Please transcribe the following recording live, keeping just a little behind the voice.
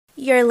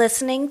You're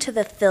listening to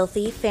the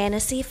Filthy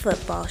Fantasy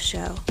Football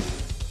Show.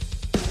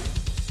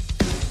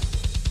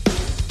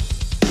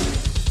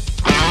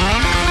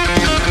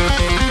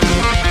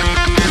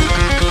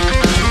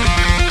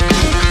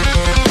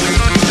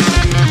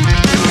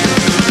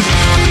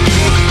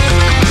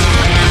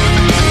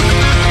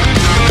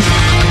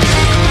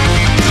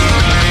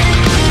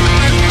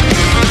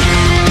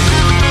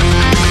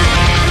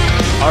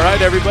 All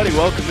right, everybody,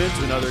 welcome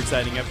into another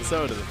exciting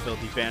episode of the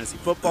Filthy Fantasy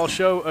Football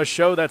Show, a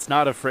show that's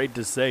not afraid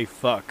to say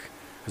fuck.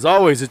 As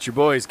always, it's your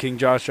boys, King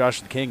Josh,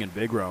 Josh the King, and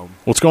Big Rome.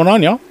 What's going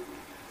on, y'all?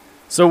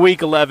 So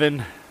week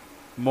 11,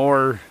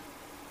 more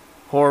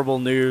horrible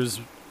news,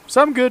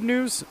 some good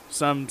news,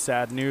 some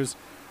sad news.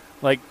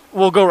 Like,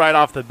 we'll go right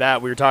off the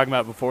bat. We were talking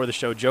about before the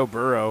show, Joe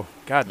Burrow.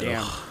 God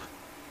damn.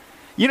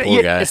 You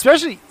know,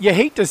 especially, you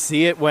hate to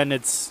see it when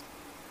it's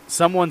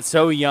someone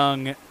so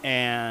young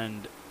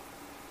and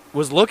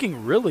was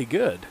looking really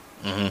good.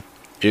 Mm-hmm.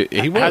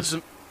 He was.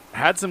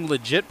 Had some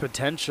legit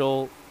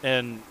potential,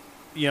 and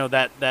you know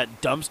that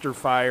dumpster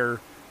fire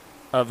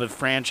of a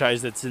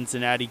franchise that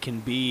Cincinnati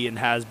can be and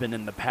has been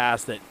in the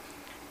past. That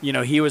you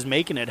know he was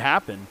making it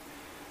happen,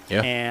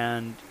 yeah.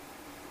 And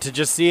to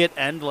just see it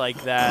end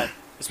like that,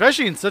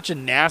 especially in such a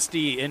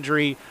nasty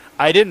injury,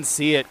 I didn't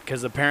see it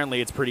because apparently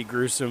it's pretty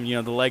gruesome. You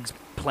know, the legs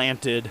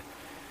planted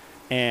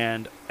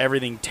and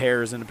everything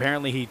tears, and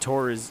apparently he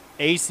tore his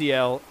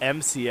ACL,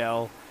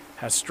 MCL.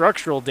 Has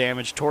structural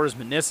damage, tore his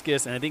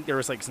meniscus, and I think there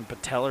was like some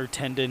patellar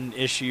tendon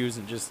issues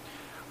and just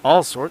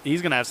all sorts.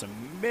 He's gonna have some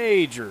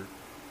major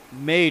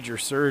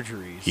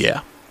surgeries.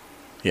 Yeah.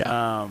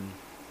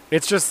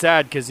 It's just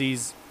sad because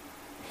he's.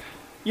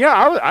 Yeah,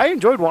 I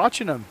enjoyed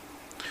watching him.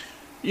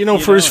 You know,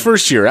 for his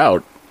first year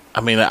out,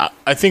 I mean,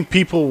 I think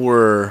people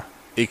were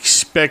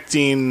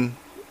expecting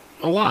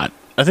a lot.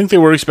 I think they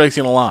were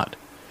expecting a lot.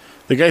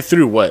 The guy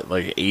threw what,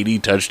 like 80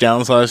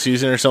 touchdowns last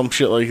season or some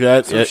shit like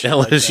that at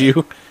LSU.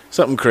 Like that.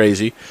 Something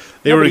crazy.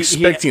 They were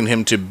expecting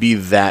him to be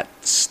that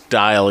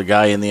style of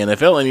guy in the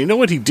NFL, and you know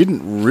what? He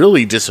didn't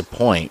really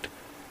disappoint.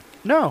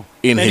 No,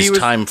 in his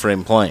time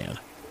frame playing.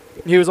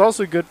 He was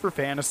also good for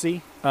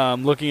fantasy.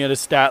 Looking at his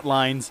stat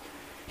lines,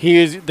 he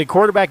is the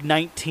quarterback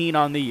 19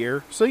 on the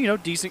year, so you know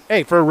decent.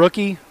 Hey, for a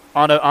rookie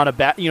on a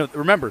bat, you know,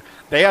 remember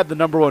they had the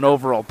 #1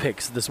 overall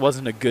pick. So this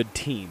wasn't a good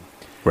team,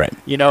 right?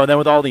 You know, and then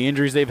with all the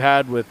injuries they've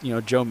had with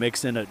Joe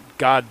Mixon, a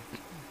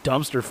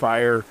dumpster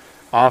fire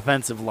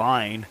offensive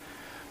line.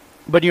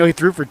 But, he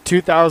threw for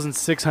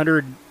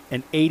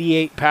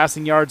 2,688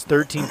 passing yards,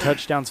 13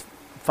 touchdowns,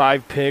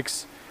 5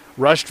 picks,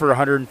 rushed for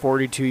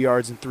 142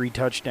 yards and 3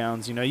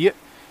 touchdowns.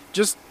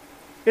 It's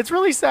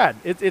really sad.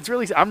 It's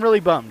really, I'm really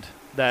bummed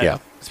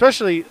that,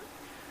 especially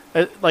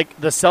like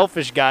the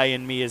selfish guy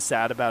in me is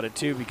sad about it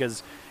too,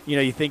 because,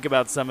 you think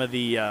about some of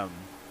the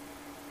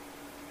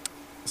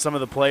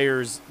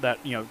players that,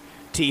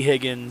 T.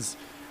 Higgins,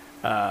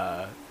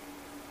 Tyler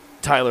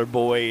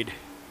Boyd,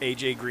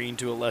 AJ Green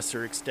to a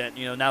lesser extent,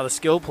 now the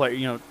skill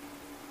player,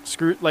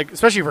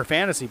 especially for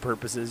fantasy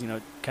purposes,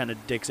 kind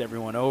of dicks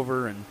everyone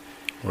over, and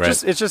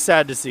it's just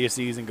sad to see a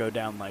season go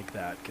down like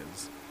that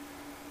because,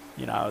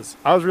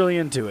 I was really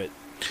into it.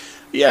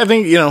 Yeah, I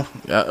think a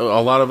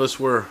lot of us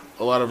were,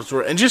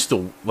 and just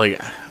to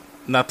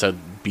not to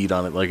beat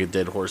on it like a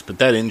dead horse, but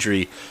that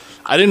injury,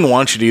 I didn't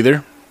watch it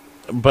either,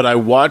 but I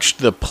watched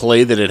the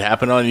play that it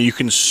happened on, and you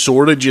can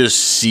sort of just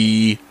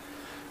see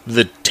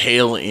the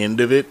tail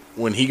end of it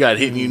when he got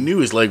hit, and you knew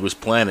his leg was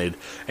planted,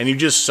 and you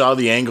just saw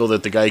the angle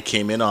that the guy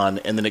came in on,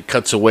 and then it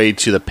cuts away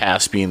to the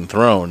pass being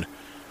thrown.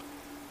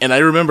 And I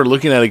remember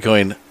looking at it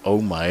going,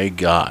 "Oh my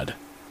god,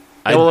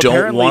 I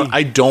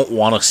don't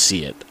want to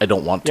see it. I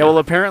don't want to." Yeah, well,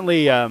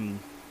 apparently, I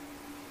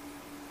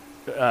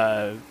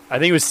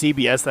think it was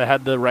CBS that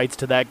had the rights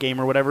to that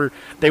game or whatever.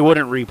 They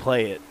wouldn't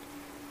replay it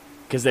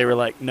because they were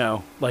like,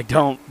 "No,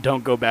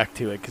 don't go back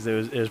to it," because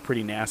it was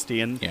pretty nasty.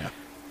 And yeah.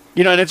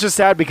 And it's just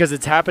sad because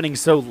it's happening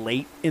so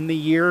late in the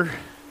year.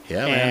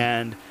 Yeah,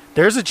 and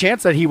there's a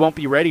chance that he won't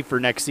be ready for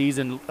next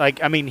season.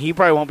 He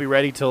probably won't be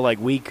ready till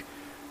week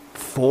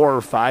 4 or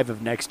 5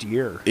 of next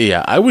year.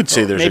 Yeah, I would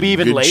say there's maybe a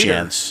even good later.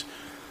 chance.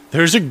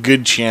 There's a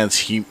good chance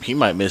he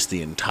might miss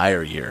the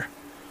entire year.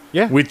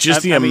 Yeah, with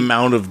just the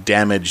amount of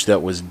damage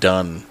that was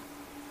done.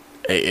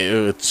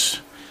 It's.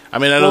 I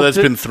know that's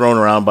been thrown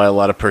around by a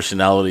lot of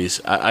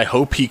personalities. I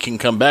hope he can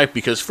come back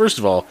because, first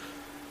of all,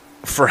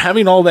 for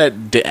having all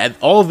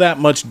that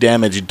much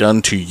damage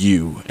done to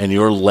you and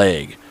your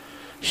leg,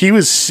 he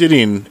was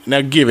sitting. Now,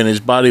 given his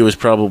body was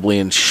probably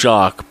in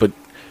shock, but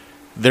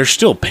there's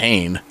still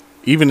pain.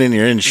 Even when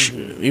you're in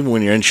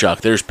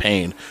shock, there's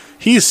pain.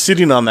 He is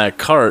sitting on that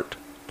cart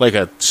like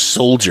a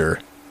soldier.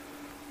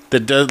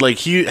 That does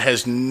he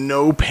has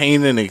no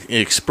pain in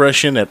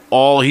expression at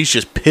all. He's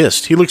just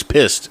pissed. He looks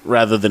pissed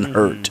rather than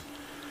hurt.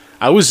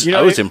 I was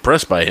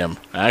impressed by him,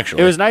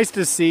 actually. It was nice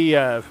to see.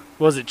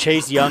 Was it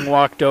Chase Young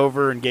walked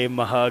over and gave him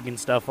a hug and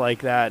stuff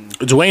like that? And,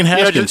 Dwayne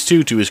Haskins,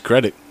 too, to his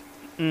credit.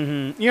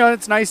 Mm-hmm.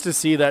 It's nice to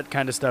see that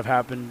kind of stuff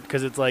happen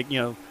because it's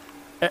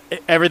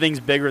everything's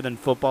bigger than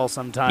football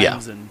sometimes. Yeah.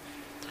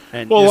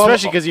 And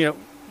especially because,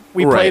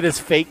 we play Right. this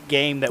fake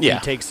game that Yeah. we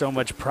take so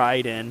much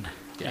pride in,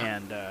 Yeah.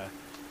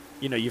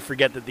 and you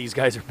forget that these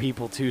guys are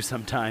people too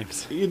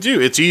sometimes. You do.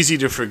 It's easy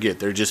to forget.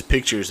 They're just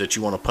pictures that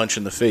you want to punch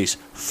in the face.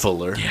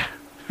 Fuller.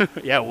 Yeah.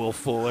 Yeah, Will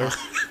Fuller.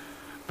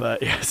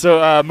 But yeah,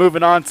 so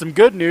moving on, some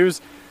good news.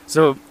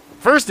 So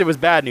first, it was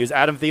bad news.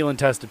 Adam Thielen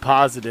tested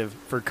positive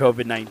for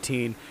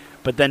COVID-19,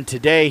 but then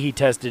today he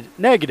tested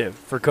negative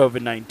for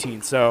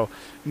COVID-19. So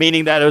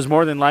meaning that it was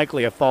more than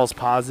likely a false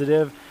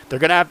positive. They're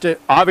gonna have to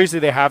obviously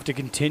they have to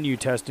continue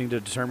testing to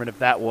determine if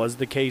that was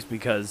the case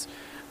because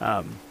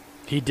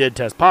he did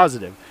test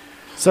positive.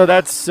 So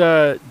that's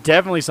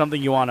definitely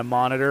something you want to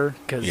monitor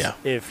because Yeah.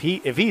 if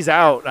he's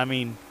out, I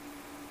mean,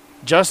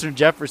 Justin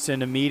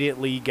Jefferson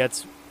immediately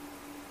gets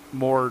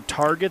more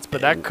targets,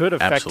 but that could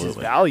affect his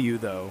Absolutely. value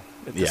though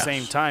at the Yes.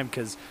 same time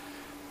because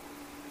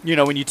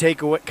when you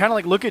take away kind of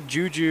like look at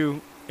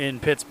Juju in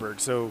Pittsburgh.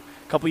 So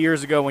a couple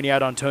years ago when you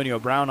had Antonio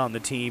Brown on the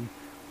team,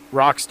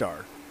 rock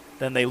star.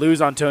 Then they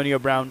lose Antonio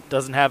Brown,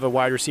 doesn't have a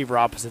wide receiver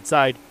opposite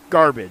side,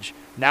 garbage.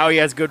 Now he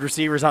has good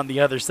receivers on the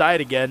other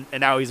side again, and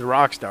now he's a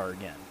rock star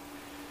again.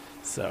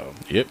 So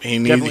Yep.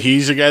 Definitely.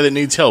 He's a guy that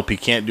needs help. He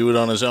can't do it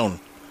on his own.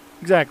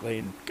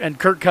 exactly, and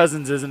Kirk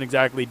Cousins isn't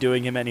exactly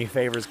doing him any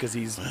favors because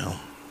he's Well,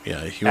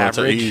 yeah. He wants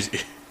to, Average.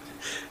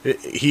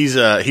 he's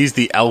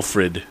the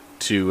Alfred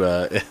to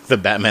the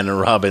Batman and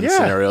Robin Yeah.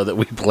 scenario that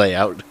we play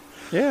out.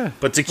 yeah.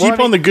 But to Well, keep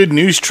I on mean- the good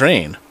news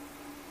train,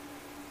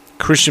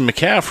 Christian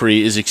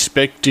McCaffrey is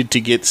expected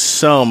to get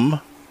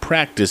some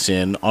practice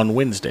in on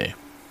Wednesday.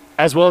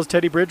 as well as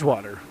Teddy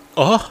Bridgewater.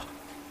 Oh,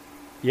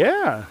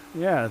 Yeah.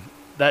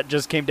 That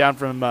just came down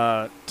from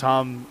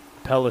Tom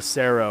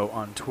Pelissero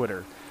on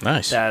Twitter.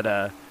 nice.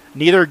 That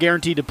neither are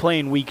guaranteed to play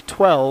in Week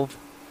 12,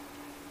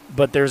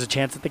 but there's a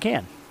chance that they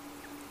can.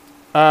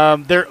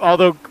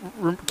 Although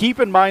keep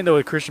in mind though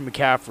with Christian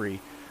McCaffrey,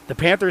 the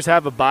Panthers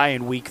have a bye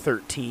in Week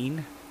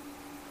 13,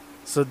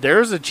 so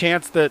there's a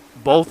chance that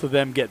both of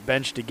them get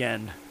benched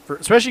again.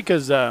 Especially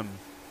because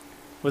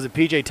was it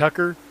PJ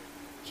Tucker?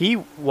 He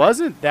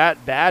wasn't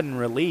that bad in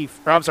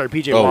relief. Or I'm sorry,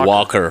 PJ Oh, Walker.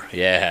 Walker.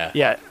 Yeah.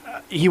 Yeah,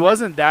 he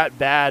wasn't that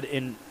bad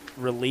in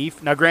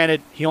relief. Now,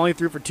 granted, he only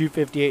threw for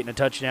 258 and a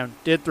touchdown.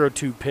 Did throw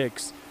 2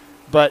 picks,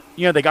 but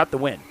they got the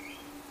win,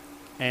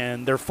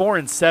 and they're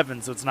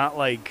 4-7, so it's not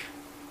like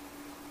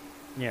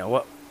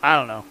what I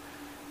don't know,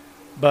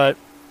 but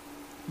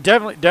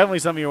definitely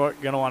something you're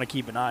gonna want to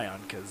keep an eye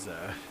on because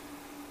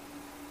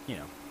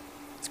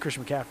it's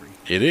Christian McCaffrey.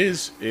 It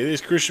is. It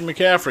is Christian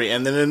McCaffrey.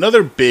 And then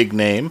another big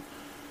name,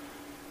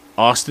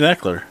 Austin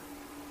Eckler,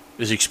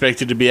 is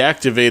expected to be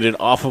activated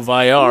off of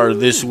IR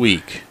this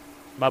week.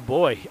 My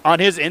boy. On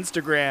his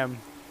Instagram,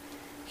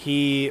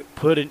 he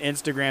put an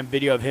Instagram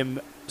video of him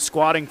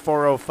squatting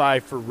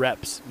 405 for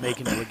reps,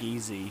 making it look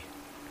easy.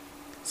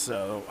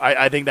 So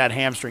I think that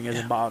hamstring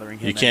isn't bothering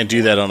him. You can't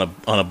do that on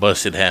a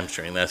busted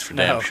hamstring. That's for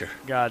damn No, sure.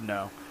 God,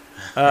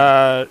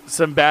 no.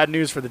 Some bad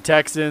news for the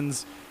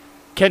Texans.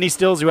 Kenny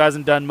Stills, who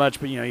hasn't done much,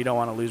 but you don't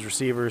want to lose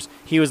receivers.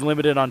 He was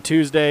limited on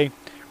Tuesday.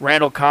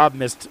 Randall Cobb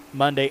missed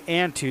Monday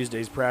and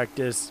Tuesday's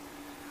practice.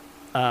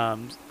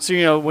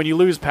 So when you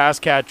lose pass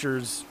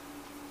catchers,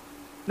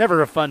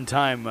 never a fun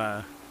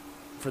time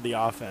for the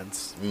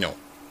offense. No,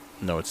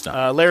 it's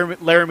not.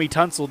 Laramie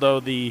Tunsil, though,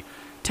 the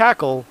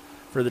tackle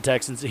for the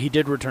Texans, he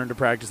did return to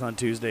practice on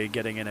Tuesday,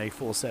 getting in a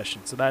full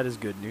session. So that is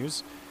good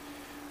news.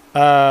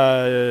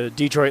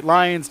 Detroit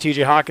Lions,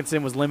 TJ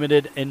Hawkinson was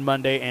limited in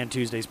Monday and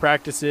Tuesday's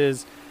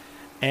practices.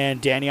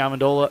 And Danny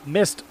Amendola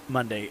missed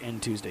Monday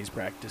and Tuesday's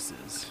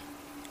practices.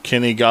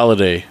 Kenny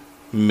Galladay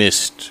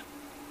missed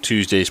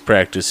Tuesday's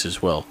practice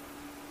as well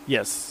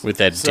Yes. with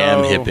that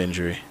damn hip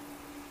injury.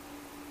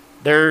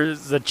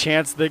 There's a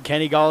chance that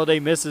Kenny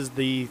Galladay misses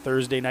the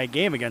Thursday night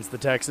game against the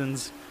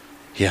Texans,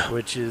 Yeah.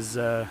 which is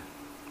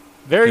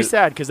very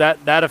sad because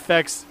that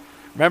affects.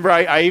 Remember,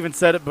 I even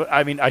said it, but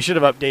I mean, I should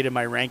have updated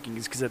my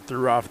rankings because it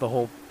threw off the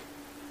whole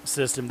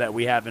system that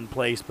we have in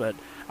place. But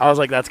I was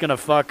like, that's going to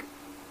fuck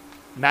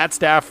Matt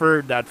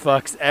Stafford. That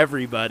fucks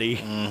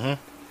everybody.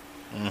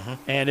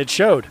 And it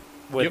showed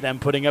with Yep. them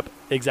putting up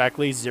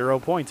exactly 0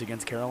 points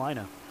against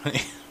Carolina.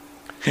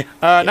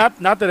 Not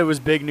that it was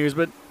big news,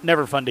 but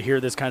never fun to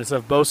hear this kind of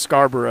stuff. Bo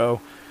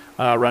Scarborough,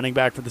 running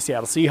back for the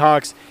Seattle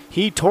Seahawks,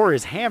 he tore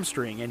his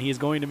hamstring and he's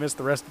going to miss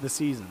the rest of the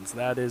season. So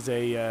that is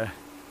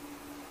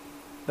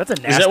that's a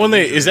nasty Is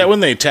injury. that when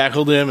they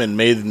tackled him and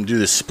made him do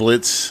the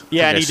splits?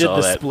 Yeah, I and he think I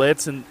did saw the that.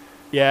 splits and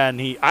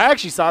I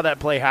actually saw that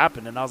play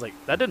happen and I was like,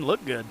 that didn't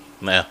look good.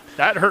 Yeah,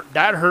 That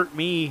hurt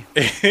me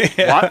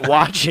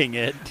watching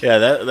it. yeah,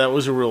 that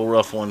was a real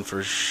rough one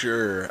for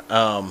sure.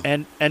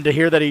 And to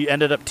hear that he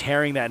ended up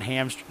tearing that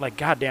hamstring, like,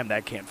 goddamn,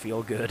 that can't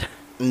feel good.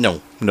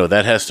 No,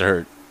 that has to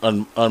hurt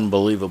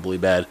unbelievably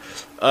bad.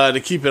 To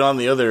keep it on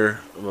the other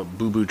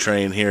boo-boo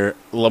train here,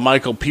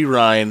 LaMichael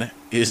Pirine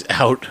is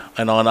out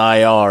and on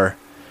IR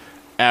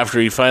after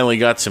he finally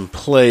got some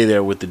play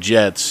there with the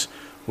Jets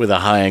with a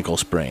high ankle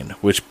sprain,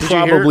 which Did you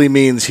hear- probably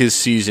means his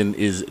season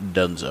is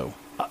donezo.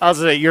 I'll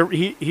say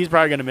he's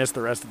probably going to miss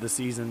the rest of the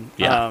season.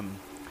 Yeah.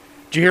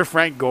 Did you hear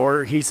Frank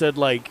Gore? He said,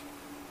 like,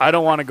 I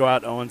don't want to go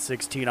out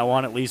 0-16. I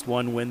want at least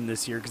one win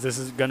this year because this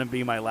is going to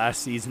be my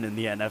last season in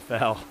the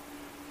NFL.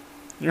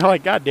 You're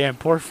like, goddamn,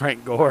 poor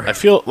Frank Gore. I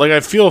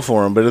feel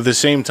for him, but at the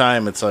same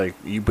time, it's like,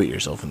 you put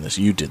yourself in this.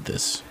 You did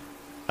this.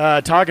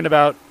 Talking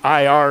about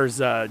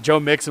IRs, Joe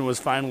Mixon was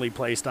finally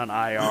placed on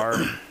IR.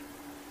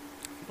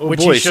 Oh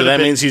boy, so that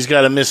means he's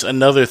got to miss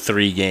another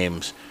 3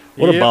 games.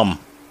 What a bum.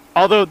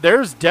 Although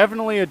there's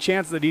definitely a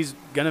chance that he's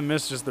going to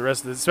miss just the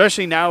rest of it,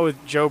 especially now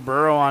with Joe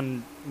Burrow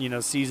on,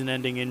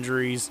 season-ending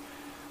injuries.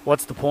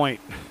 What's the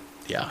point?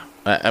 Yeah.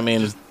 I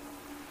mean,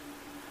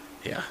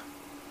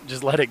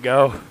 just let it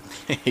go.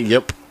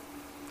 Yep.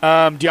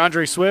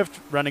 DeAndre Swift,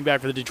 running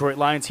back for the Detroit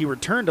Lions, he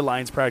returned to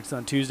Lions practice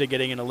on Tuesday,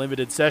 getting in a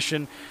limited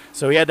session.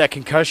 So he had that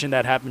concussion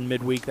that happened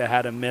midweek that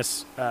had him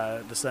miss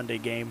the Sunday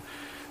game.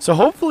 So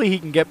hopefully he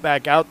can get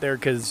back out there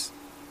because,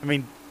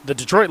 the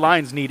Detroit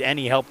Lions need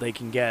any help they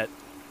can get.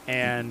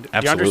 And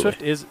Absolutely. DeAndre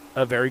Swift is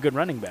a very good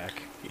running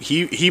back.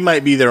 He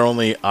might be their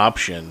only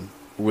option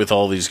with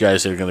all these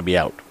guys that are going to be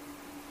out.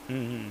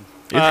 Mm-hmm.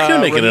 It's going to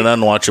make it an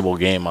unwatchable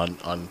game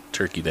on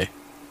Turkey Day.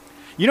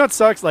 You know what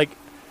sucks? I'm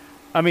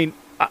going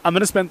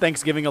to spend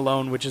Thanksgiving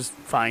alone, which is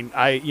fine.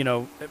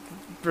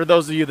 For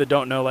those of you that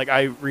don't know,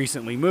 I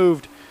recently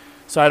moved,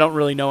 so I don't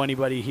really know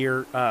anybody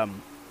here.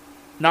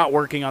 Not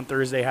working on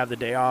Thursday, have the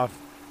day off.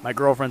 My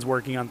girlfriend's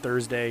working on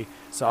Thursday,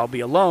 so I'll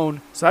be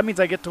alone. So that means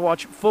I get to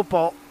watch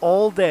football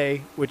all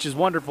day, which is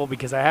wonderful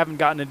because I haven't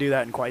gotten to do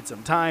that in quite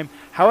some time.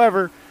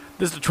 However,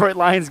 this Detroit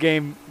Lions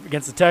game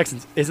against the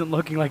Texans isn't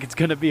looking like it's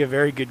going to be a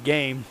very good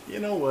game. You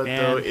know what,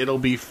 though? It'll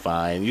be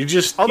fine. You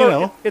just,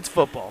 it's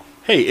football.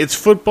 Hey, it's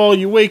football.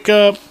 You wake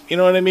up, you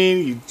know what I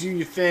mean? You do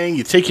your thing.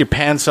 You take your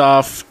pants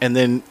off, and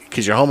then,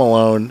 because you're home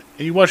alone,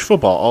 and you watch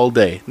football all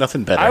day.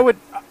 Nothing better.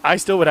 I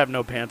still would have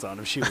no pants on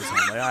if she was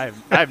home.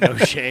 I have no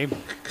shame.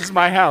 This is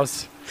my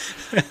house.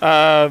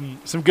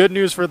 Some good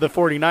news for the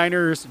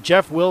 49ers.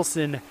 Jeff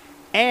Wilson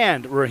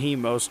and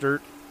Raheem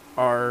Mostert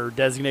are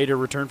designated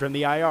return from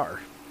the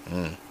IR.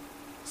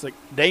 It's like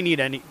they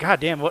need any.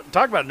 Goddamn!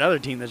 Talk about another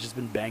team that's just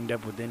been banged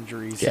up with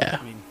injuries.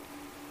 Yeah.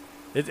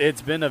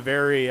 It's been a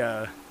very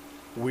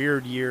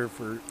weird year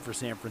for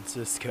San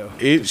Francisco.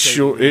 It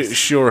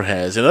sure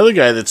has. Another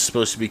guy that's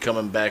supposed to be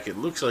coming back. It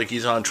looks like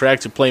he's on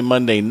track to play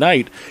Monday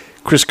night.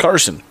 Chris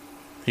Carson.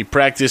 He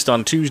practiced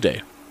on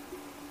Tuesday.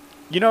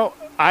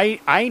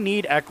 I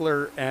need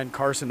Eckler and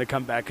Carson to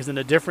come back because in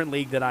a different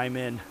league that I'm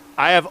in,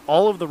 I have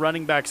all of the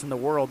running backs in the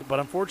world, but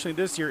unfortunately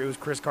this year it was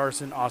Chris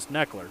Carson, Austin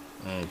Eckler.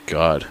 Oh,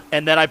 God.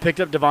 And then I picked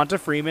up Devonta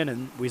Freeman,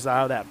 and we saw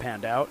how that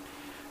panned out.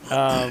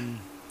 I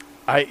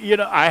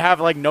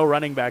have no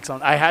running backs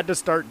on. I had to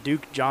start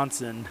Duke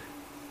Johnson,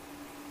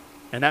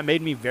 and that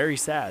made me very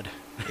sad.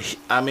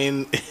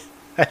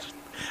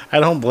 I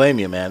don't blame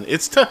you, man.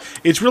 It's tough.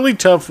 It's really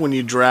tough when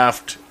you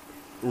draft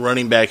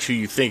running backs who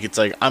you think it's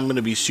like, I'm going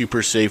to be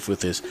super safe with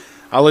this.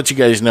 I'll let you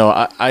guys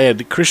know. I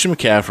had Christian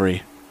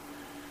McCaffrey,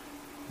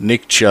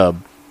 Nick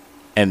Chubb,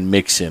 and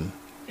Mixon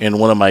in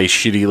one of my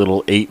shitty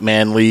little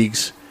 8-man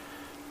leagues.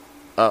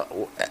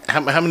 How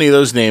many of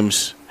those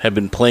names have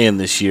been playing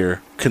this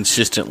year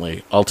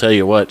consistently? I'll tell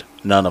you what,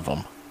 none of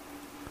them.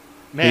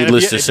 Man,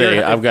 needless to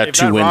say, I've got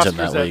 2 wins in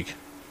that league.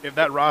 If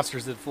that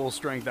roster's at full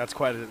strength, that's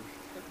quite a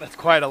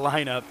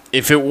lineup.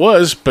 If it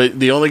was, but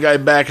the only guy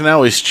back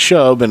now is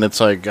Chubb, and it's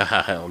like,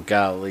 oh,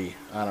 golly.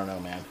 I don't know,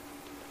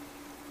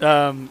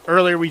 man.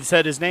 Earlier we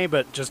said his name,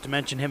 but just to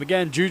mention him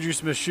again, Juju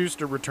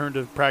Smith-Schuster returned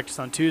to practice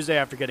on Tuesday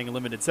after getting a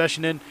limited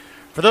session in.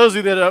 For those of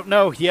you that don't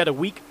know, he had a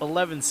Week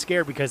 11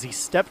 scare because he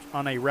stepped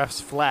on a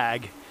ref's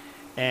flag,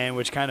 and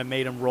which kind of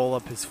made him roll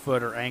up his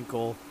foot or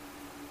ankle,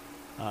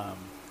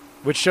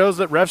 which shows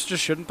that refs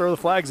just shouldn't throw the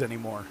flags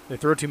anymore. They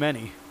throw too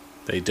many.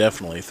 They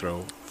definitely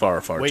throw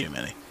far too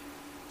many.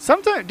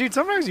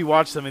 Sometimes you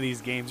watch some of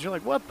these games, you're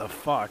like, what the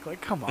fuck? Like,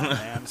 come on,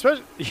 man.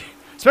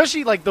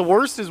 Especially the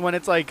worst is when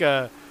it's like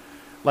a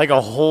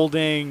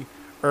holding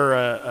or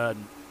a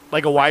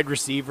wide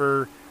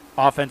receiver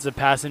offensive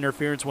pass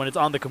interference when it's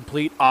on the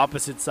complete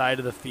opposite side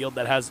of the field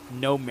that has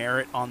no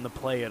merit on the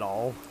play at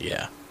all.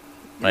 Yeah.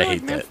 I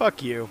hate that.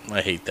 Fuck you. I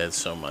hate that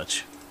so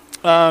much.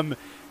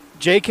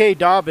 J.K.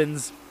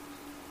 Dobbins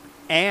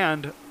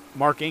and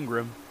Mark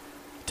Ingram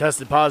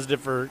tested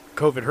positive for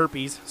COVID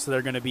herpes, so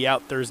they're going to be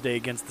out Thursday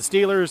against the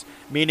Steelers,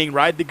 meaning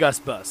ride the Gus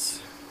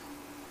bus.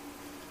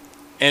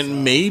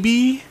 And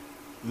maybe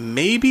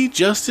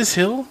Justice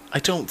Hill? I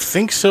don't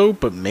think so,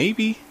 but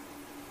maybe.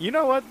 You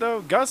know what,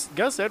 though?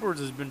 Gus Edwards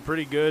has been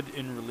pretty good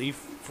in relief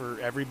for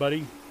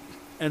everybody.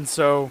 And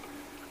so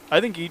I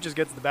think he just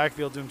gets the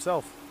backfield to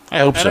himself. I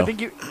hope so. I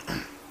think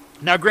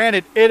now,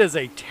 granted, it is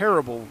a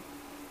terrible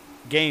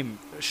game,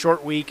 a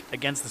short week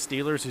against the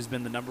Steelers, who's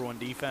been the number 1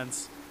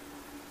 defense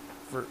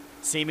for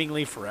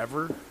seemingly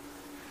forever.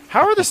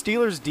 How are the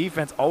Steelers'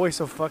 defense always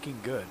so fucking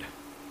good?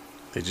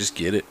 They just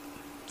get it.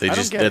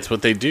 That's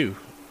what they do.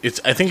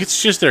 I think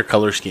it's just their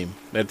color scheme.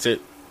 That's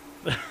it.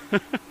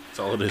 That's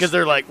all it is. Because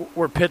they're like,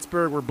 we're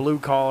Pittsburgh, we're blue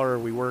collar,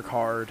 we work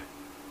hard.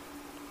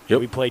 Yep.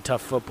 We play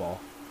tough football.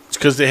 It's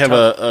because they have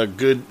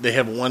they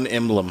have 1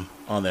 emblem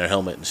on their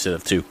helmet instead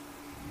of 2.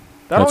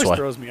 That That's always why.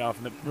 throws me off,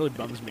 and it really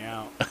bums me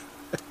out.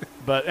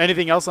 But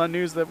anything else on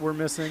news that we're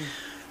missing?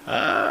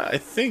 I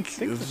think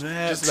that's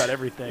that just about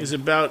everything. is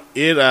about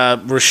it.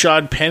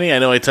 Rashad Penny, I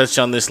know I touched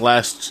on this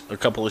a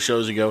couple of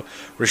shows ago.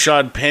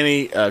 Rashad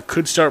Penny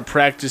could start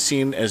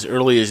practicing as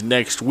early as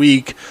next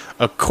week,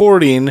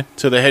 according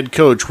to the head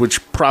coach,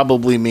 which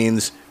probably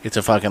means it's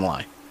a fucking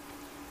lie.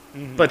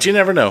 Mm-hmm. But you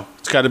never know.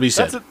 It's got to be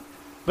said.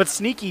 But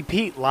Sneaky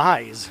Pete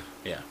lies.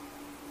 Yeah.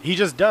 He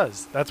just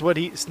does. That's what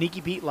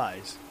Sneaky Pete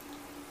lies.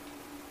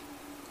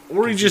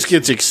 Or he just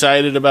gets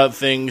excited about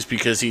things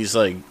because he's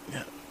like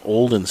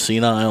old and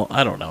senile.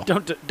 I don't know.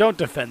 Don't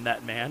defend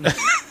that man.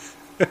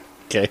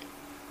 Okay.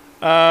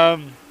 All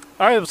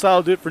right, so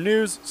that'll do it for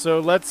news.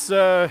 So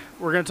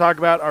we're going to talk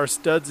about our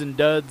studs and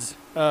duds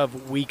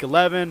of Week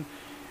 11,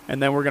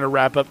 and then we're going to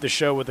wrap up the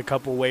show with a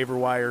couple waiver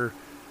wire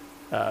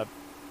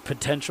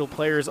potential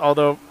players.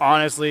 Although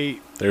honestly,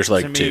 there's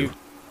like two.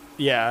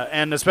 Yeah,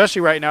 and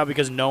especially right now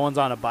because no one's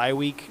on a bye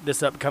week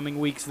this upcoming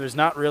week, so there's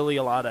not really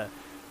a lot of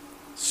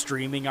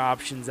streaming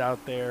options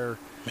out there.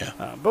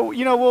 Yeah. But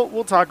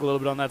we'll talk a little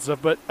bit on that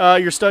stuff. But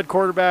your stud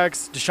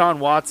quarterbacks, Deshaun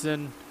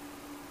Watson,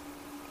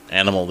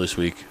 animal this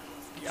week.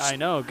 I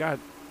know, God,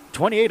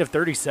 28 of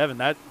 37.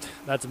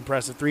 That's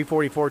impressive.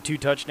 344, 2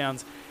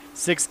 touchdowns,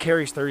 6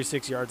 carries,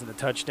 36 yards, and a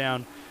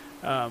touchdown,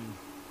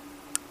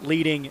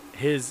 leading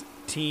his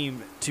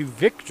team to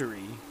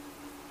victory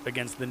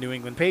against the New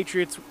England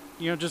Patriots.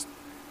 Just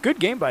good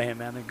game by him,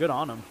 man, and good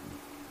on him.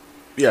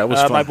 Yeah, it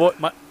was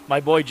fun. My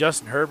boy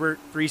Justin Herbert,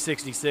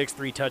 366,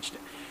 3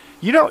 touchdowns.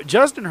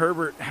 Justin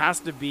Herbert has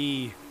to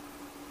be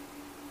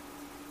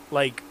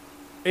like,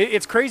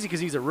 it's crazy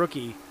because he's a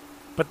rookie,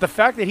 but the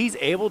fact that he's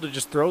able to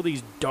just throw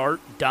these dart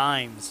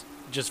dimes,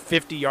 just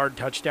 50-yard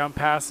touchdown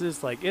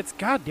passes, like, it's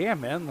goddamn,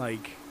 man,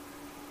 like,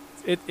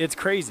 it's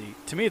crazy.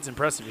 To me, it's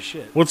impressive as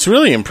shit. What's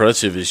really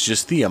impressive is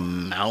just the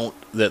amount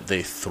that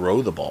they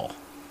throw the ball.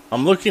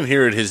 I'm looking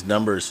here at his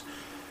numbers.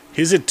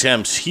 His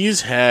attempts,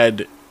 he's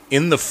had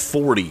in the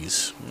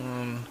 40s.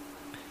 1,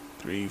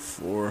 3,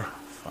 4,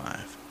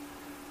 5,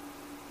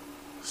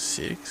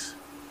 6.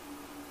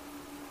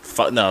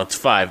 No, it's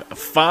 5.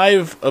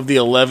 5 of the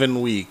 11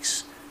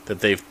 weeks that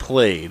they've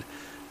played,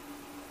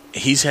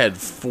 he's had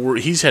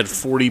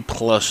 40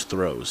 plus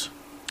throws.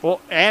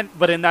 Well,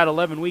 but in that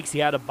 11 weeks, he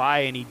had a bye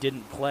and he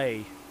didn't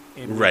play.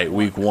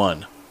 Week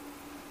 1.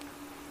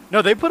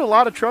 No, they put a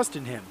lot of trust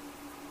in him,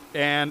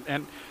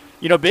 and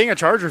being a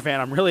Charger fan,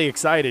 I'm really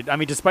excited. I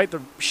mean, despite the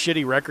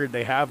shitty record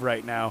they have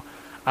right now,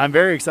 I'm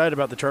very excited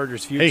about the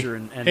Chargers' future.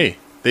 Hey,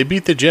 they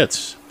beat the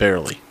Jets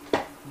barely.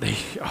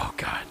 Oh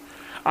God,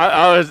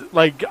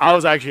 I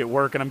was actually at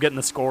work and I'm getting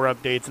the score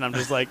updates and I'm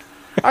just like,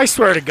 I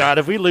swear to God,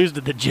 if we lose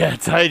to the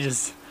Jets,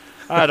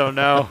 I don't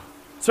know.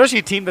 Especially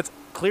a team that's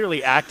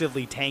clearly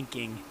actively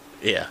tanking.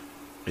 Yeah.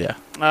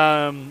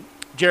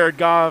 Jared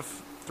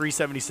Goff,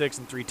 376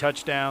 and 3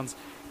 touchdowns.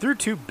 Threw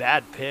 2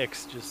 bad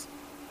picks.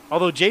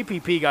 Although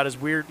JPP got his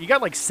weird, he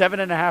got like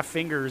 7.5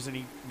 fingers and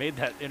he made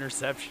that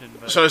interception.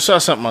 So I saw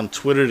something on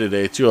Twitter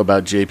today too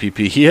about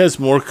JPP. He has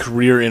more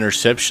career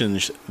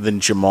interceptions than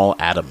Jamal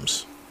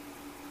Adams,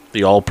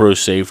 the All-Pro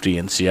safety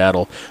in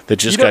Seattle that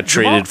just got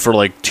traded for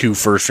like 2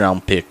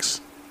 first-round picks.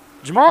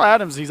 Jamal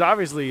Adams, he's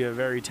obviously a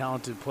very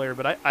talented player,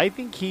 but I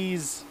think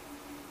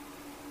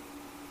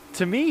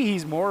to me,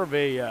 he's more of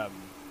a.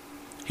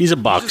 He's a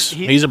box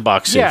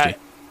safety. Yeah.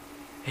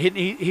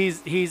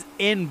 He's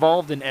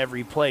involved in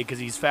every play because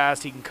he's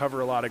fast. He can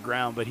cover a lot of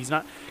ground, but he's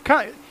not.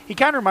 He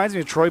kind of reminds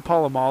me of Troy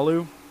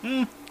Polamalu.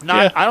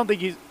 I don't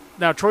think he's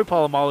now. Troy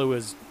Polamalu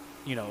is,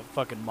 a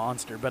fucking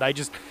monster, but I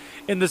just,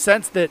 in the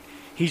sense that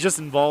he's just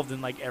involved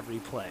in like every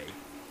play.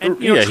 And,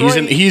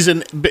 Troy, he's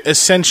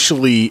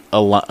essentially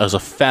as a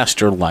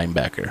faster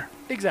linebacker.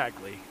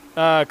 Exactly.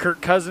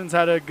 Kirk Cousins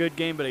had a good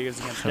game, but he was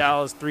against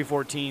Dallas,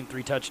 314,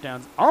 3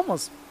 touchdowns,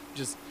 almost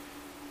just.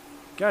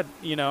 God,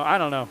 I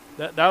don't know.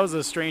 That was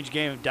a strange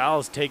game.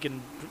 Dallas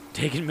taking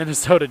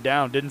Minnesota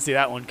down. Didn't see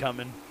that one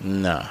coming.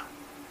 Nah.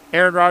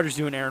 Aaron Rodgers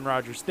doing Aaron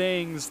Rodgers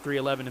things.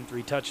 311 and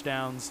 3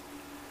 touchdowns.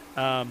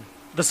 The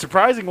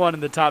surprising one in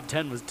the top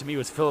 10 was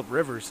Phillip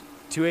Rivers,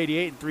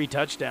 288 and 3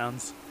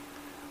 touchdowns.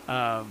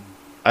 I'd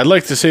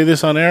like to say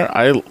this on air.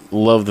 I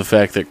love the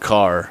fact that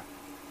Carr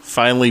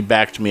finally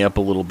backed me up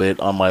a little bit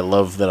on my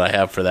love that I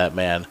have for that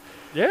man.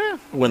 Yeah.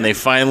 When they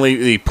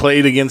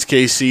played against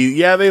KC,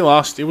 yeah, they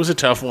lost. It was a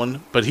tough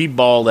one, but he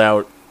balled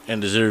out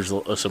and deserves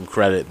some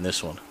credit in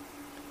this one.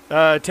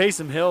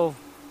 Taysom Hill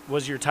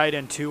was your tight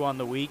end 2 on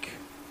the week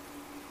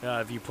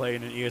if you play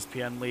in an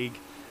ESPN league.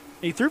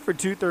 He threw for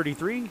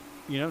 233,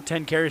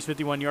 10 carries,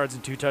 51 yards,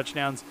 and 2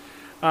 touchdowns.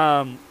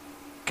 Kind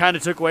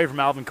of took away from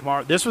Alvin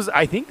Kamara.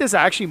 I think this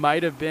actually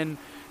might have been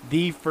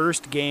the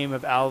first game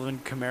of Alvin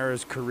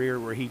Kamara's career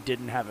where he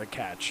didn't have a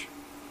catch.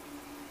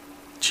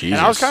 Jesus.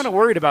 And I was kind of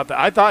worried about that.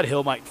 I thought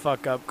Hill might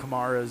fuck up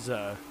Kamara's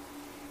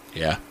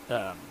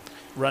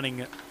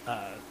running.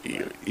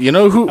 You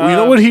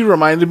know what he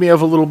reminded me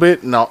of a little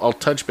bit, and I'll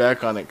touch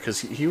back on it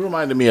because he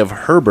reminded me of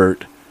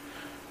Herbert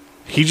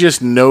He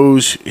just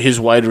knows his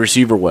wide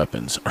receiver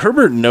weapons.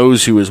 Herbert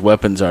knows who his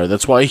weapons are.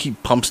 That's why he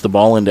pumps the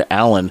ball into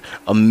Allen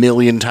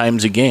 1,000,000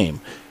 times a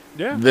game.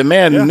 Yeah. The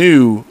man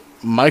knew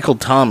Michael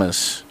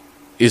Thomas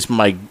he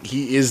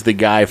is the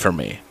guy for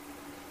me.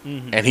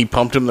 Mm-hmm. And he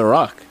pumped him the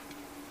rock.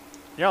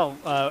 Yeah,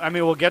 I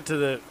mean, we'll get to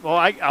the. Well,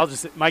 I'll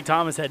just. Mike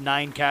Thomas had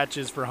 9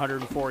 catches for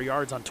 104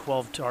 yards on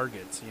 12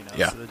 targets. You know,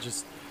 yeah.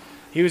 So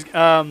he was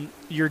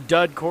your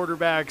dud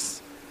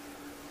quarterbacks.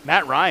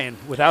 Matt Ryan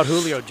without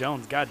Julio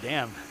Jones.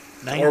 Goddamn.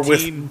 19. Or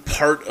with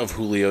part of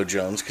Julio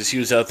Jones because he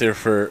was out there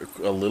for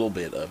a little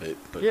bit of it.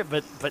 But yeah,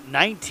 but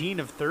 19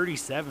 of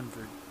 37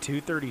 for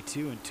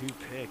 232 and 2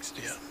 picks.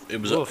 Yeah,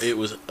 it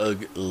was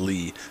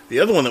ugly. The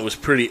other one that was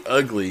pretty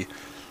ugly,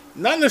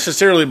 not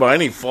necessarily by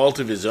any fault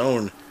of his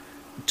own,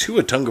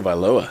 Tua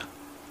Tagovailoa.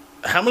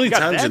 How many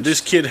times did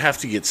this kid have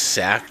to get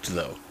sacked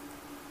though?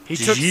 He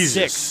took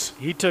 6.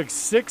 He took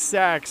 6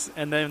 sacks,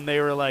 and then they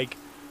were like,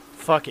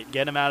 "Fuck it,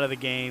 get him out of the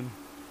game."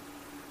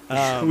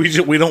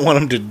 We don't want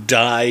him to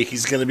die.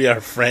 He's going to be our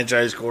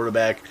franchise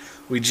quarterback.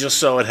 We just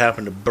saw it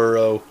happen to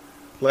Burrow.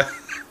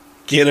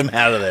 Get him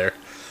out of there.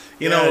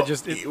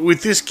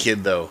 With this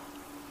kid though,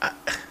 I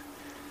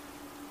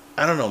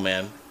don't know,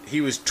 man.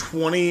 He was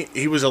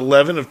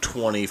 11 of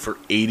 20 for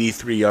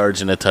 83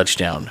 yards and a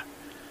touchdown,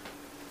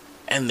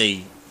 and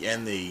they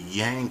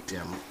yanked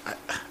him.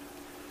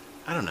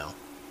 I don't know.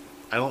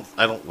 I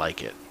don't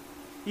like it.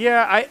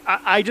 Yeah,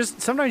 I just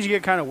sometimes you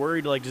get kind of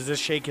worried. Like, does this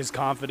shake his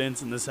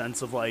confidence in the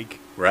sense of like,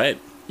 right?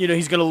 You know,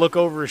 he's going to look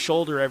over his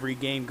shoulder every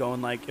game,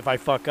 going like, if I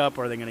fuck up,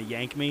 are they going to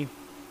yank me?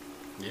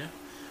 Yeah,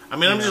 I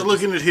mean, I'm just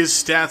looking at his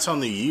stats on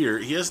the year.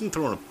 He hasn't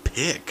thrown a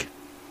pick.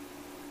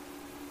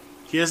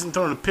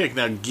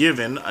 Now,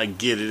 given I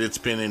get it, it's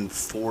been in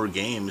 4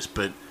 games,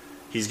 but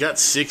he's got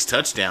 6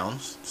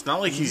 touchdowns. It's not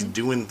like he's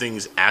doing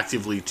things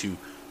actively to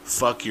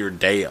fuck your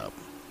day up.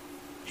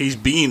 He's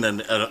being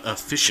an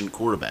efficient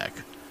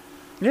quarterback.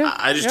 Yeah,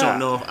 I just don't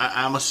know if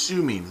I'm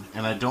assuming,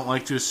 and I don't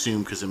like to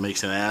assume because it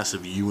makes an ass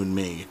of you and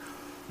me.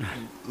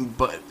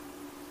 But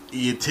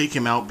you take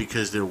him out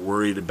because they're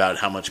worried about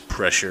how much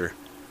pressure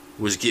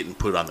was getting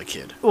put on the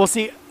kid. Well,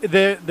 see,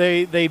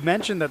 they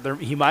mentioned that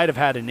he might have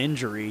had an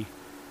injury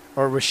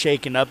or was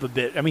shaken up a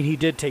bit. I mean, he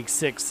did take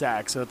 6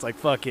 sacks, so it's like,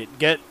 fuck it,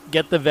 get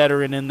the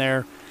veteran in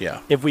there.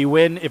 Yeah. If we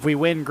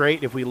win,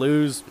 great. If we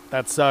lose,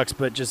 that sucks.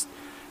 But just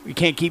we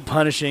can't keep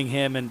punishing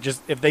him, and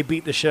just if they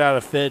beat the shit out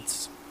of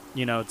Fitz.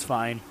 You know, it's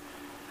fine.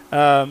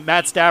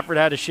 Matt Stafford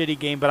had a shitty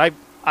game, but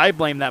I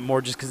blame that more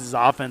just because his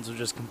offense was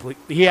just complete.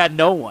 He had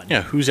no one.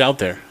 Yeah, who's out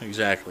there?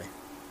 Exactly.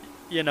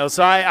 You know,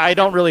 so I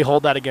don't really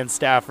hold that against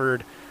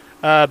Stafford.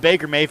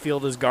 Baker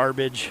Mayfield is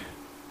garbage.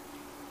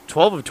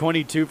 12 of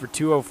 22 for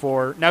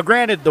 204. Now,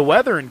 granted, the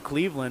weather in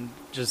Cleveland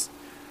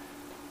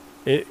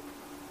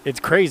it's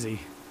crazy.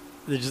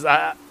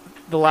 The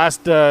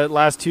last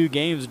 2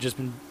 games have just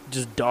been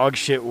just dog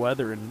shit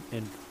weather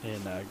in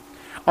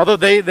although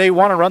they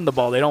want to run the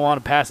ball, they don't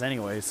want to pass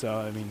anyway. So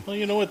I mean, well,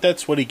 you know what?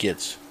 That's what he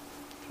gets.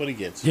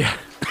 Yeah.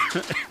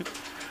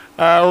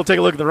 We'll take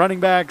a look at the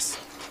running backs.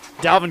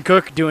 Dalvin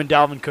Cook doing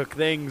Dalvin Cook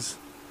things.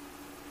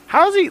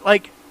 How's he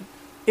like?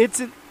 This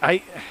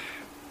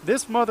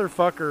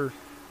motherfucker.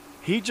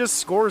 He just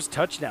scores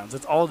touchdowns.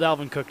 That's all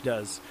Dalvin Cook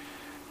does.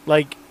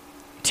 Like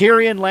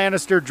Tyrion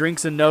Lannister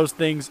drinks and knows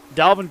things.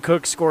 Dalvin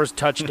Cook scores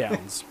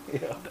touchdowns.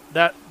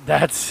 Yeah.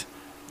 That's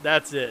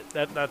it.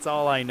 That's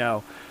all I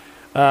know.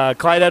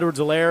 Clyde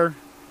Edwards-Helaire,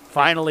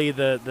 finally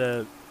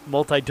the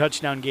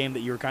multi-touchdown game that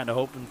you were kind of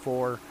hoping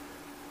for.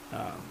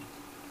 That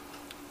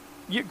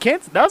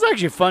was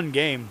actually a fun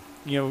game.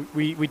 You know,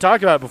 we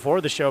talked about it before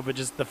the show, but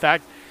just the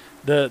fact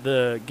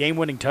the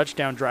game-winning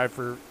touchdown drive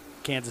for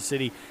Kansas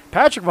City,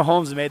 Patrick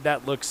Mahomes made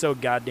that look so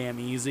goddamn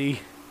easy.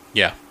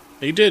 Yeah,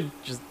 he did.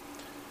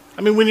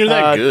 When you're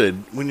that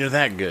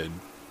good,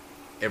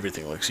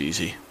 everything looks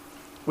easy.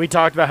 We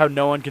talked about how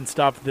no one can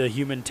stop the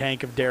human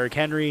tank of Derrick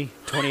Henry.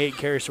 28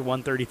 carries for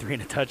 133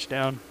 and a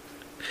touchdown.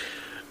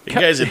 The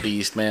guy's a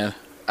beast, man.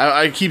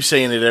 I keep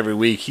saying it every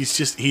week.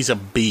 He's a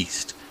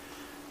beast.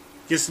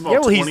 Gets the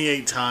ball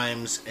 28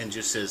 times and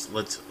just says,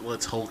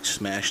 let's Hulk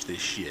smash this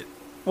shit.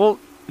 Well,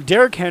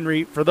 Derrick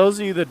Henry, for those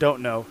of you that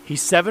don't know,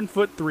 he's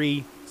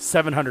 7'3",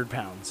 700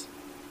 pounds.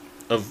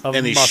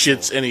 And he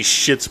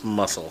shits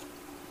muscle.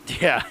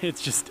 Yeah,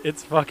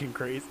 it's fucking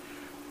crazy.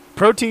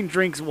 Protein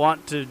drinks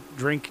want to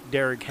drink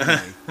Derrick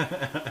Henry.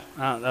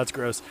 That's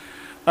gross.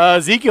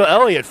 Ezekiel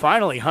Elliott,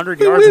 finally, 100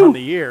 yards on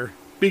the year.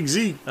 Big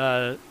Z.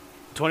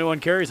 21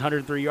 carries,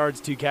 103 yards,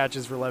 2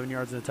 catches for 11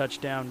 yards and a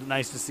touchdown.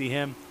 Nice to see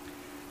him.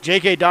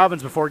 J.K.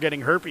 Dobbins, before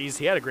getting herpes,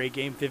 he had a great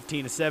game,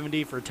 15 of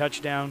 70 for a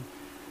touchdown.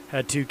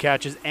 Had 2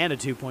 catches and a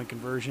 2-point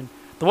conversion.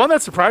 The one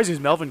that surprised me is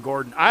Melvin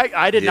Gordon.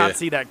 I did not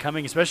see that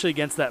coming, especially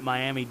against that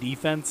Miami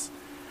defense.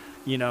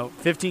 You know,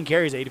 15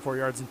 carries, 84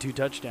 yards, and 2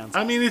 touchdowns.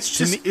 I mean,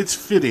 it's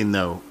fitting,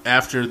 though,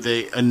 after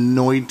they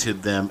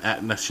anointed them,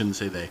 I shouldn't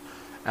say they,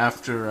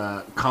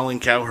 after Colin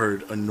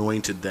Cowherd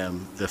anointed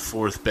them the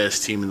 4th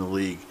best team in the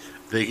league,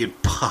 they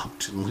get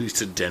popped and lose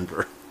to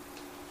Denver.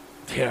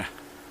 Yeah.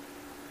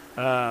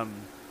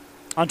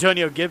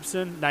 Antonio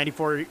Gibson,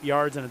 94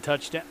 yards and a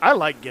touchdown. I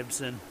like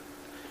Gibson.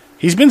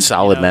 He's been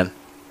solid, man.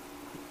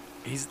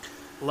 He's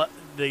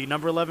the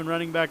number 11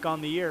 running back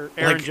on the year.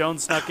 Aaron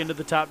Jones snuck into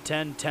the top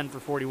 10, 10 for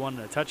 41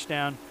 and a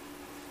touchdown.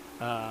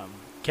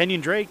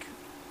 Kenyon Drake,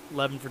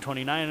 11 for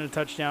 29 and a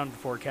touchdown,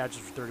 4 catches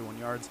for 31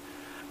 yards.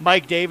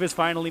 Mike Davis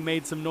finally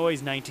made some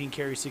noise, 19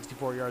 carries,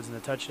 64 yards and a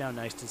touchdown.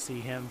 Nice to see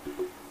him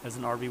as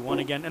an RB1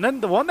 again. And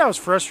then the one that was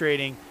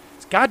frustrating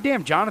is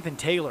goddamn Jonathan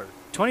Taylor.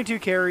 22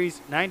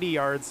 carries, 90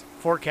 yards,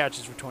 4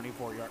 catches for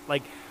 24 yards.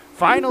 Like,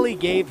 finally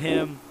gave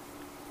him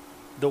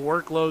the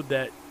workload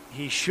that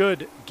he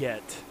should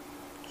get.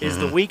 Is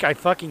the week I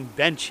fucking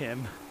bench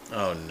him.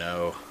 Oh,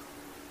 no.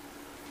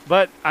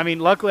 But, I mean,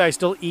 luckily I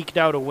still eked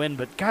out a win.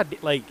 But, God,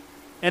 like,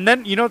 and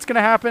then, you know what's going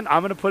to happen?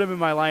 I'm going to put him in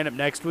my lineup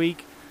next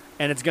week,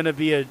 and it's going to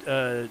be a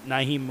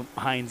Nyheim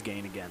Hines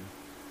gain again.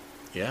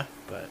 Yeah.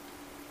 But,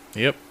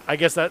 yep. I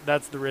guess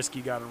that's the risk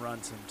you got to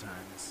run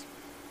sometimes.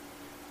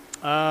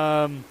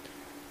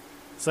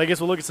 So I guess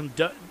we'll look at some,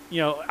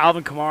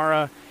 Alvin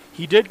Kamara.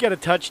 He did get a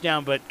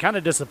touchdown, but kind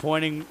of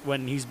disappointing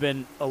when he's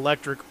been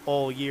electric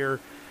all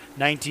year.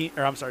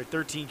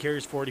 13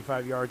 carries,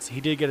 45 yards. He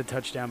did get a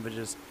touchdown, but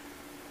just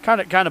kind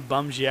of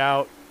bums you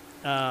out.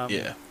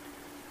 Yeah.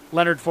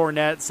 Leonard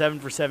Fournette, 7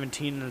 for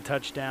 17 and a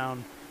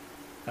touchdown.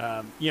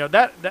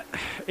 That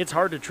it's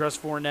hard to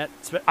trust Fournette.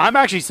 I'm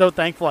actually so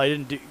thankful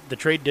the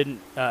trade didn't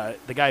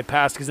the guy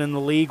passed, because in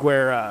the league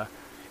where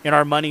in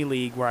our money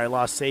league where I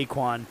lost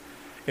Saquon,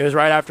 it was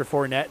right after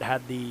Fournette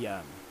had the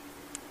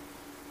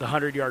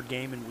 100-yard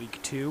game in week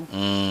 2,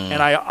 and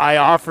I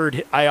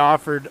offered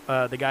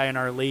the guy in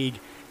our league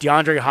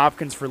DeAndre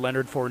Hopkins for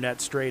Leonard Fournette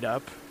straight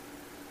up,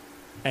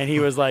 and he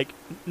was like,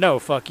 "No,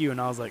 fuck you,"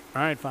 and I was like,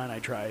 "All right, fine, I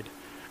tried,"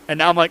 and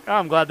now I'm like, "Oh,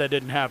 I'm glad that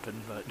didn't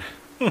happen," but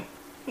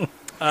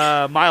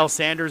Miles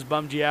Sanders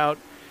bummed you out,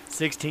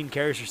 16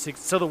 carries for 6.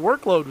 So the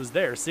workload was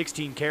there,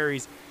 16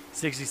 carries,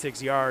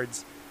 66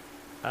 yards,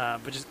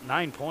 but just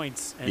 9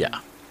 points, and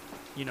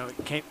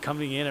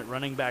coming in at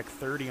running back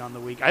 30 on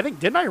the week. I think,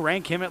 didn't I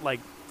rank him at like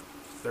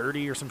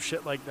 30 or some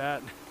shit like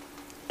that?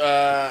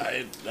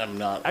 I'm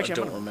not. Actually, I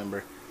don't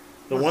remember.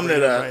 The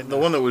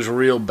one that was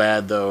real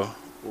bad though,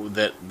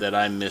 that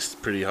I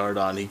missed pretty hard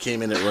on. He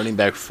came in at running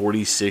back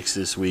 46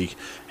 this week,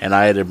 and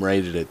I had him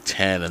rated at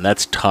 10, and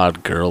that's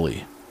Todd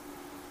Gurley.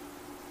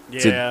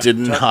 Yeah, did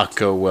not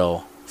go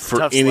well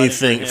for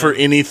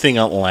anything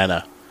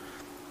Atlanta.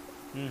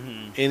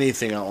 Mm-hmm.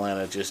 Anything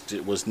Atlanta,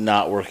 it was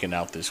not working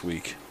out this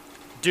week.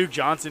 Duke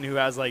Johnson, who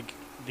has like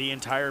the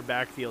entire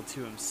backfield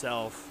to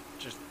himself,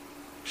 just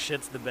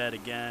shits the bed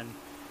again.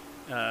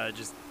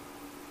 Just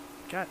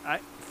got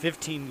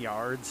 15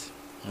 yards,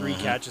 3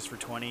 catches for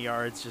 20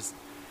 yards. Just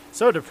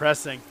so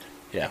depressing.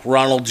 Yeah,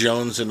 Ronald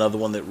Jones, another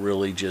one that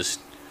really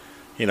just,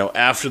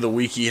 after the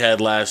week he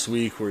had last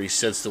week where he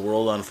sets the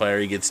world on fire,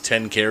 he gets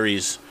 10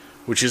 carries,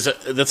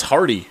 that's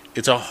hardy.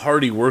 It's a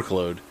hardy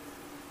workload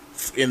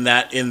in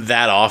that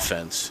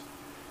offense,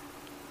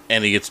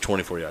 and he gets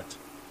 24 yards.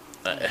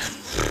 I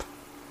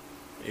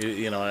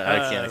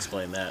can't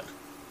explain that.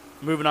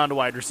 Moving on to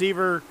wide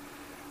receiver,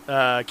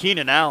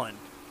 Keenan Allen.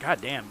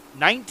 Goddamn,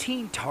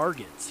 19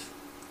 targets.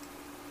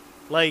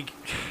 Like,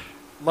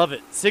 love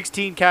it.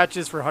 16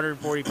 catches for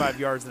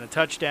 145 yards and a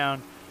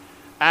touchdown.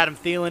 Adam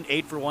Thielen,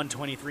 8 for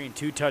 123 and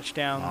 2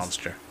 touchdowns.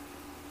 Monster.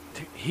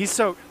 He's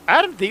so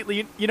Adam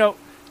Thielen.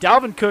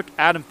 Dalvin Cook,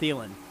 Adam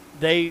Thielen.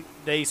 They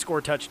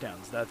score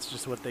touchdowns. That's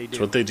just what they do.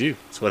 That's what they do.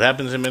 That's what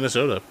happens in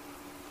Minnesota.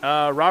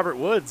 Robert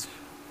Woods,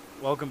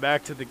 welcome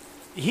back to the.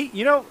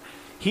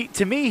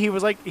 To me,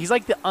 he's like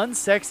the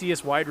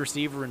unsexiest wide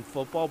receiver in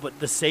football, but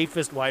the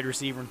safest wide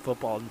receiver in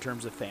football in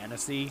terms of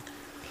fantasy.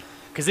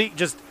 Because he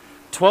just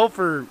 12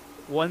 for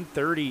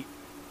 130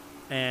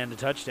 and a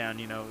touchdown,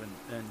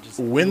 and just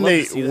when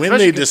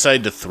they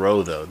decide to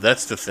throw, though,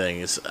 that's the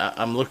thing. Is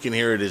I'm looking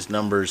here at his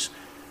numbers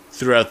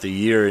throughout the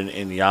year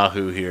in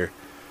Yahoo here.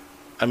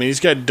 I mean, he's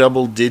got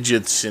double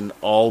digits in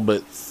all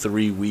but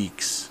 3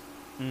 weeks.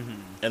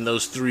 Mm-hmm. And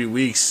those 3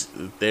 weeks,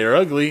 they're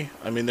ugly.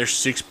 I mean, they're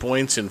 6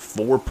 points and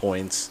 4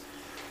 points.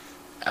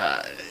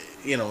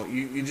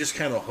 You just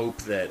kind of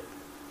hope that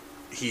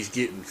he's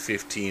getting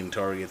 15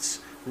 targets.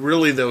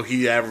 Really, though,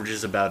 he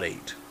averages about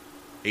 8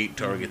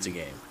 targets a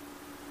game.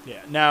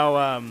 Yeah.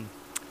 Now,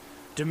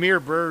 Damiere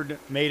Byrd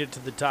made it to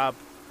the top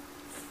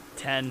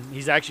 10.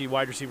 He's actually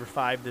wide receiver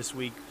 5 this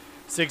week.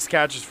 6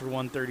 catches for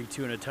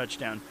 132 and a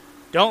touchdown.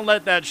 Don't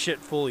let that shit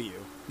fool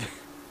you.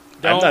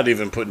 I'm not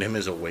even putting him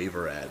as a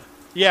waiver ad.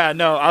 Yeah,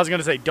 no, I was going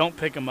to say don't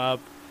pick him up.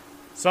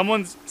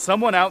 Someone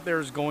out there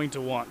is going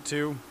to want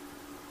to,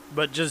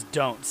 but just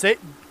don't.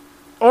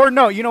 Or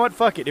no, you know what?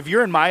 Fuck it. If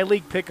you're in my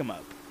league, pick him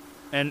up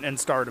and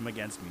start him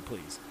against me,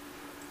 please.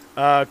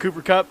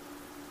 Cooper Kupp,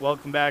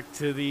 welcome back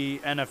to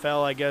the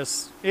NFL, I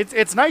guess.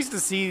 It's nice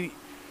to see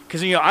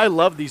because, I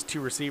love these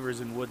 2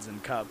 receivers in Woods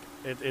and Kupp.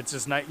 It's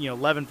just nice,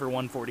 11 for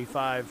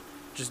 145,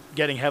 just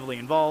getting heavily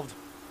involved.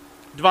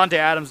 Devontae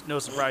Adams, no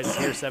surprises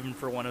here, 7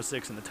 for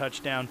 106 and a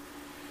touchdown.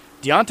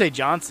 Deontay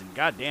Johnson,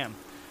 goddamn,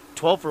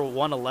 12 for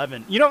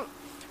 111.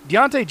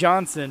 Deontay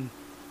Johnson,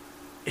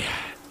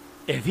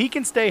 if he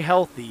can stay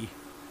healthy,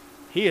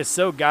 he is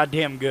so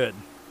goddamn good.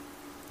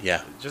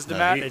 Yeah. It's just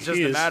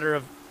a matter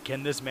of,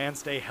 can this man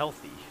stay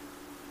healthy?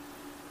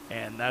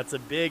 And that's a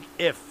big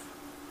if.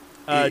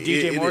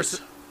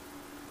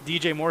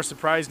 DJ Moore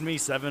surprised me,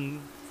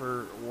 7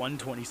 for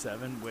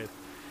 127 with,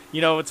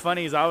 what's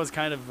funny is I was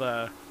kind of,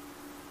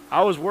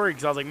 I was worried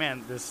because I was like,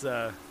 man, this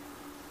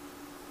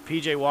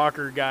PJ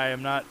Walker guy,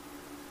 I'm not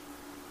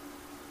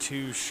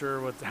too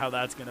sure how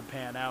that's going to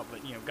pan out,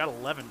 but, got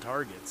 11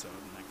 targets, so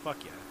I'm like,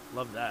 fuck yeah,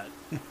 love that.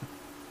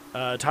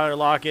 Tyler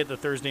Lockett, the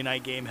Thursday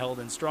night game, held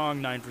in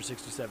strong, 9 for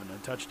 67 and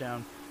a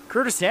touchdown.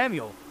 Curtis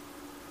Samuel,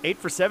 8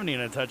 for 70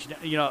 and a touchdown.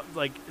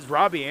 Is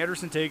Robbie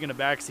Anderson taking a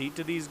back seat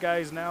to these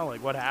guys now?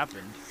 Like, what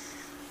happened?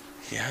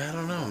 Yeah, I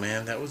don't know,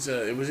 man. That was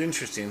it was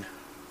interesting,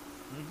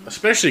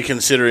 especially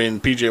considering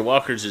PJ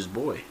Walker's his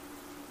boy.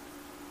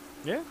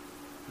 Yeah.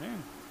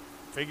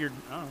 Figured.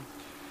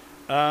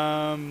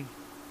 The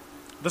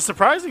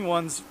surprising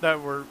ones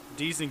that were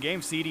decent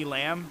games: CeeDee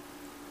Lamb,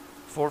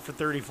 4 for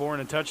 34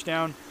 and a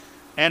touchdown,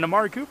 and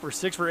Amari Cooper,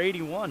 6 for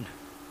 81.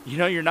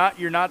 You're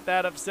not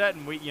that upset,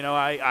 and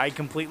I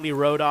completely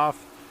wrote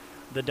off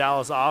the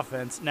Dallas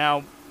offense.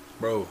 Now,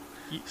 bro,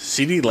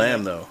 CeeDee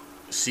Lamb though.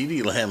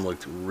 CeeDee Lamb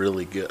looked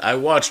really good. I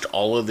watched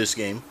all of this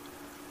game.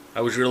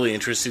 I was really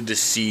interested to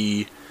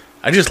see.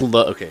 I just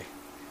love. Okay,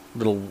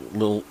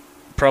 little,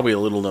 probably a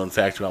little known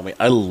fact about me.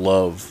 I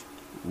love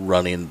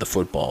running the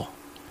football.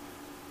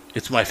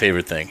 It's my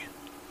favorite thing.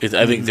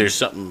 I think there's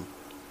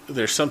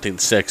something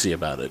sexy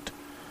about it.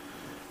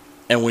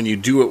 And when you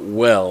do it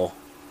well,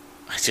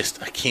 I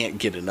can't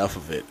get enough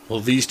of it. Well,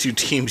 these two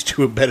teams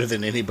do it better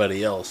than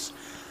anybody else.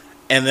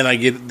 And then I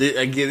get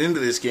into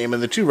this game,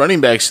 and the two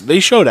running backs, they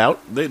showed out.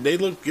 They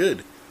looked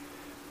good.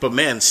 But,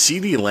 man,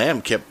 CeeDee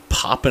Lamb kept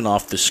popping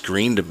off the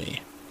screen to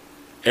me.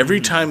 Every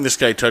time this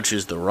guy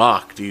touches the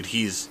rock, dude,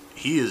 he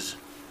is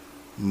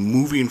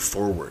moving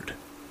forward.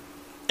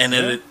 And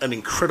at an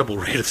incredible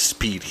rate of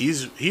speed.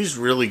 He's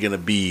really going to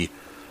be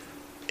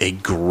a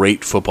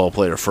great football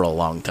player for a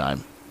long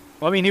time.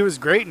 Well, I mean, he was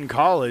great in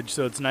college,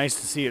 so it's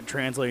nice to see it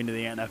translating to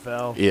the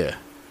NFL. Yeah.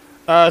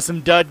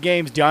 Some dud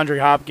games. DeAndre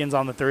Hopkins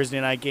on the Thursday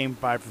night game,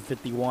 5 for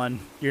 51.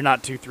 You're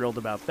not too thrilled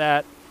about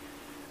that.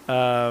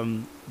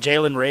 Jalen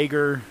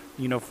Reagor,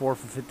 4 for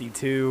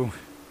 52.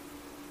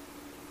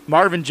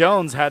 Marvin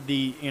Jones had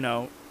the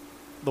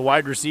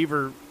wide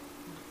receiver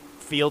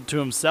field to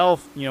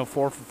himself, 4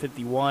 for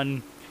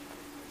 51.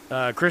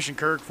 Christian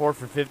Kirk, 4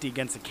 for 50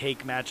 against a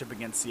cake matchup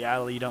against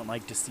Seattle. You don't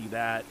like to see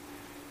that.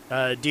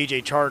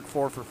 DJ Chark,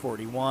 4 for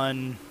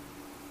 41.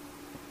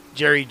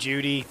 Jerry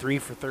Jeudy, 3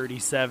 for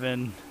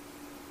 37.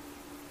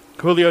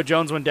 Julio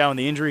Jones went down with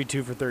the injury,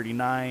 2 for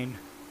 39.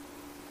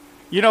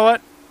 You know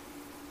what?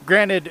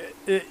 Granted,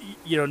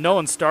 no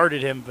one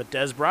started him, but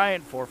Dez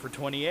Bryant, 4 for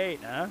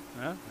 28.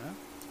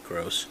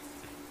 Gross.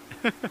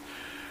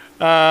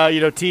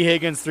 T.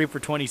 Higgins, 3 for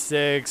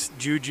 26.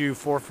 Juju,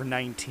 4 for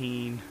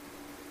 19.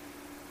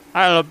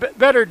 I don't know.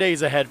 Better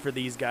days ahead for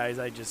these guys.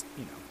 I just,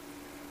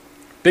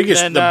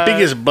 The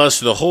biggest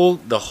bust, the whole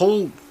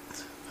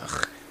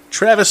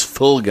Travis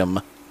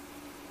Fulgham.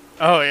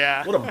 Oh,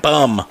 yeah. What a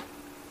bum.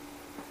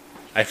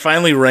 I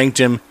finally ranked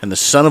him, and the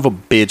son of a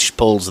bitch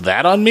pulls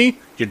that on me.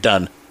 You're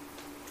done.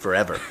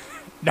 Forever.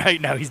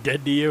 Now he's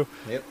dead to you.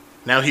 Yep.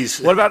 Now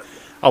he's... What about...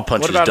 I'll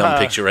punch his dumb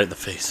picture right in the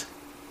face.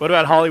 What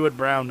about Hollywood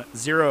Brown?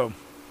 0.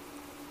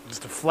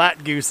 Just a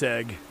flat goose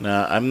egg.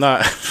 Nah, I'm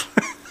not...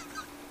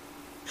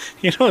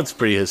 It's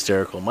pretty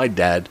hysterical. My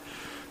dad,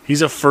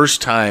 he's a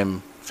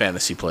first-time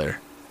fantasy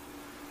player.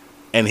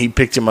 And he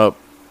picked him up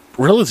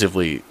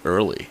relatively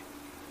early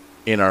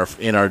in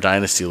our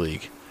Dynasty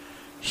League.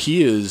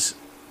 He is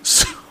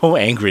so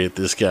angry at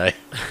this guy.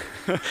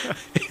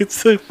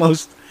 It's the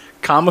most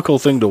comical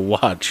thing to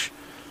watch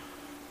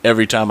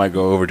every time I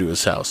go over to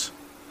his house.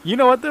 You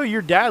know what, though?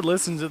 Your dad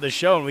listens to the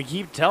show, and we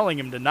keep telling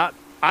him to not...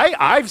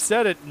 I've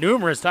said it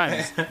numerous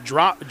times.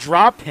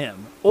 Drop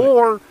him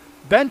or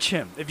bench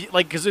him.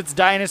 Because it's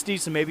Dynasty,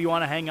 so maybe you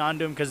want to hang on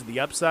to him because of the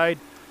upside.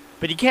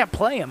 But you can't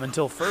play him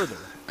until further.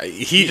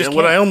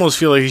 What I almost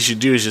feel like he should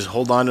do is just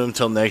hold on to him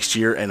until next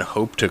year and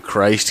hope to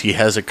Christ he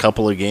has a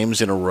couple of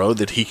games in a row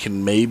that he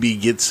can maybe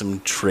get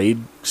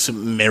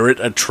merit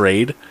a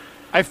trade.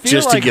 I feel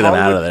just like to get him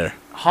out of there.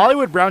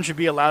 Hollywood Brown should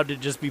be allowed to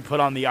just be put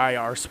on the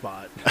IR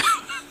spot.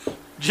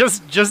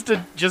 just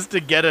to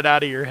get it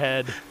out of your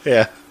head.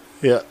 Yeah.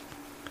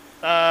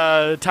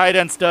 Tight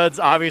end studs,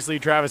 obviously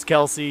Travis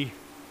Kelce,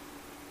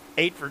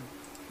 8 for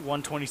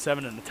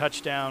 127 and a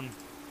touchdown.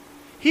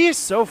 He is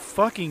so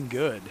fucking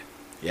good.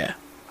 Yeah.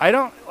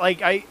 Now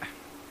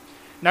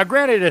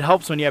granted it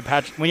helps when you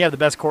have the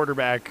best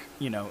quarterback,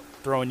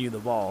 throwing you the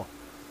ball.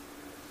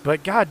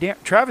 But goddamn,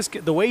 Travis,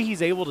 the way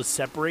he's able to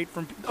separate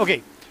from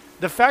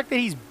the fact that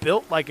he's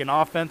built like an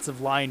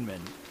offensive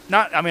lineman.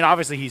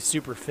 Obviously he's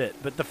super fit,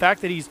 but the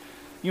fact that he's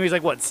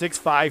like what,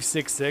 6'5",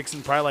 6'6",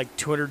 and probably like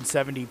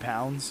 270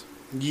 pounds.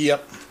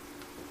 Yep.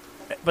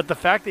 But the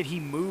fact that he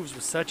moves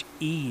with such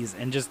ease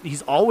and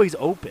he's always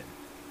open.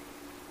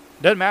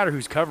 Doesn't matter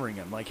who's covering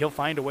him. Like, he'll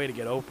find a way to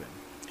get open.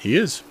 He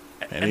is.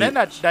 And then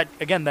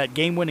that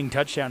game-winning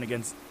touchdown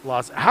against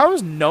Los. How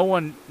is no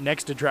one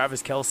next to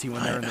Travis Kelce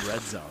when they're in the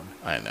red zone?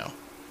 I know.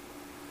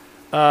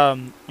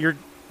 You're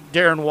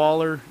Darren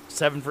Waller,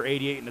 7 for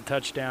 88 and a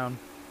touchdown.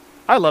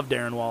 I love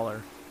Darren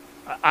Waller.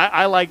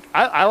 I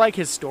like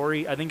his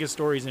story. I think his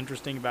story is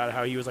interesting about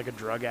how he was like a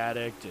drug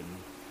addict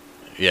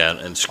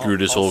and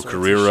screwed his whole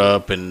career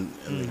up, and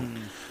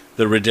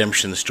the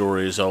redemption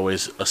story is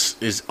always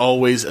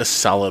a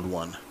solid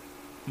one.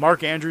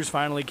 Mark Andrews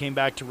finally came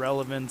back to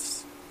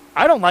relevance.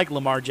 I don't like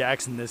Lamar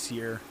Jackson this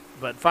year,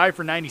 but 5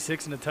 for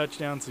 96 and a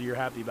touchdown, so you're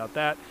happy about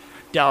that.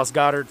 Dallas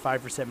Goedert,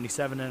 5 for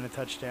 77 and a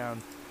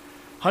touchdown.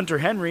 Hunter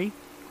Henry,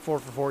 4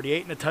 for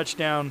 48 and a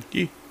touchdown.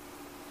 Yeah.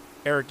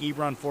 Eric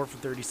Ebron, 4 for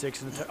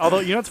 36 and a touchdown. Although,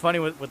 you know what's funny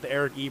with the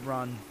Eric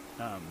Ebron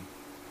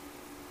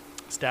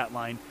stat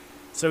line?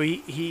 So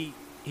he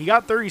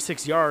got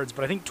 36 yards,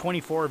 but I think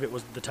 24 of it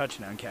was the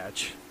touchdown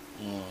catch.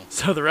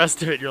 So the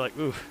rest of it, you're like,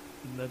 ooh,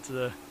 that's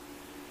kind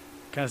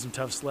of some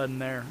tough sledding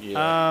there.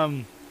 Yeah.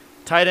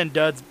 Tight end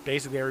duds,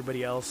 basically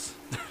everybody else.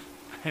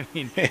 I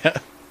mean,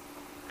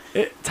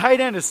 tight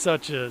end is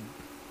such a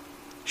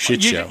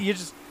shit show. You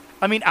just,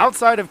 I mean,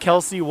 outside of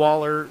Kelce,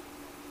 Waller,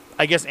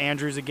 I guess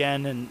Andrews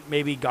again, and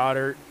maybe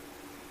Goddard,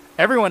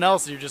 everyone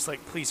else, you're just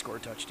like, please score a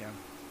touchdown.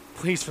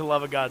 Please, for the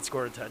love of God,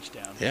 score a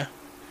touchdown. Yeah.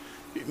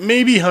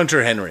 Maybe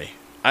Hunter Henry.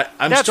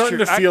 I'm That's starting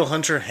true. to feel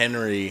Hunter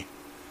Henry.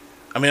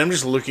 I mean, I'm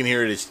just looking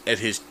here at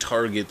his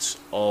targets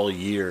all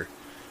year.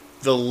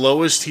 The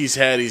lowest he's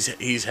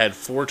had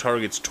 4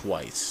 targets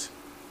twice.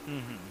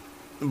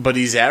 But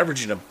he's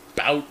averaging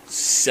about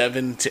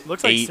 7 to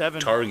 8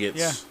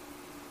 targets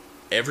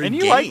every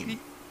game.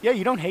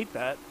 You don't hate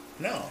that.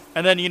 No.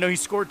 And then, he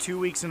scored 2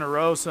 weeks in a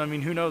row, so, I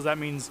mean, who knows? That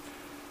means,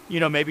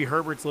 maybe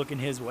Herbert's looking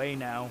his way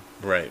now.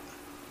 Right.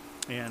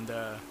 And,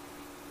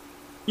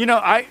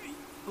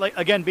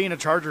 again, being a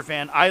Charger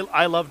fan,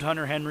 I loved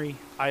Hunter Henry.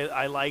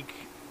 I like,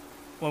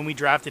 when we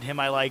drafted him,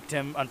 I liked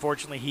him.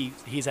 Unfortunately,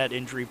 he's had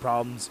injury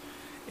problems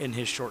in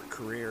his short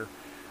career.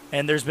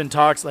 And there's been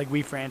talks, like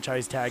we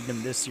franchise tagged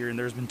him this year, and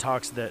there's been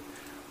talks that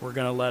we're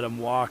going to let him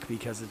walk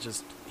because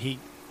it's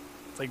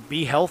like,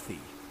 be healthy.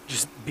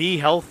 Just be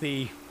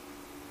healthy,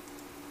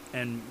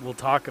 and we'll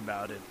talk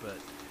about it. But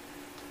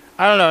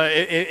I don't know.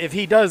 If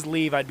he does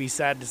leave, I'd be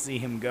sad to see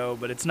him go,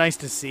 but it's nice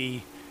to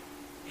see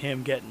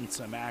him getting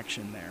some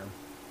action there.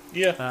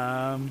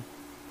 Yeah.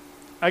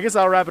 I guess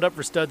I'll wrap it up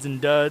for studs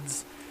and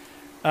duds.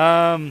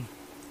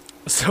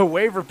 So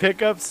waiver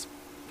pickups,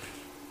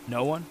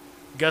 no one.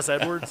 Gus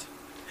Edwards.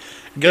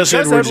 Gus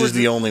Edwards is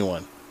the only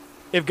one.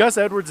 If Gus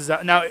Edwards is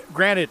out, now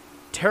granted,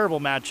 terrible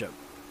matchup,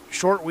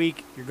 short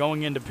week. You're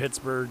going into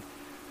Pittsburgh,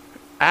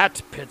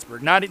 at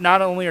Pittsburgh.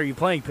 Not only are you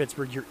playing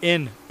Pittsburgh, you're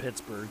in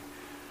Pittsburgh,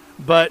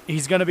 but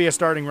he's going to be a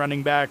starting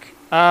running back.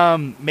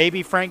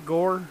 Maybe Frank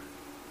Gore,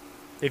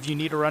 if you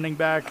need a running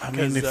back. I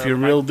mean, if you're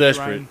real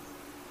desperate.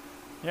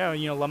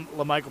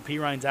 LaMichael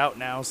Pirines out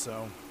now,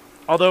 so.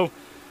 Although,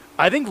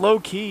 I think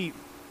low-key,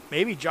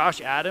 maybe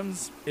Josh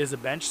Adams is a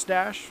bench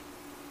stash.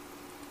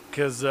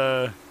 Because,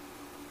 I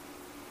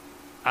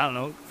don't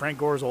know, Frank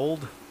Gore's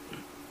old.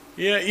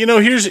 Yeah,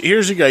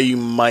 here's a guy you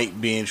might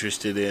be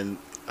interested in.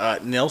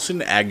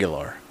 Nelson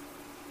Aguilar.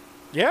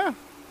 Yeah.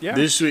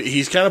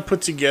 He's kind of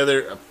put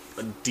together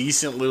a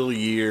decent little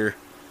year.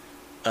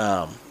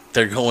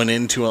 They're going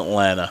into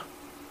Atlanta.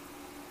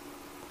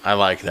 I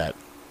like that.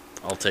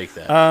 I'll take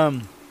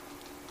that.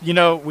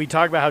 We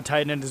talk about how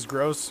tight end is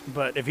gross,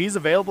 but if he's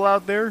available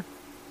out there,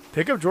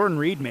 pick up Jordan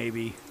Reed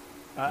maybe.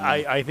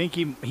 I think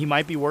he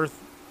might be worth.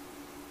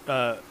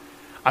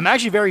 I'm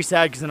actually very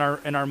sad because in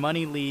our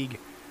money league,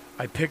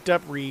 I picked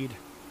up Reed,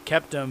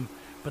 kept him,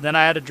 but then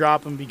I had to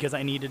drop him because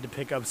I needed to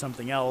pick up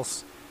something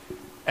else,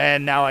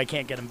 and now I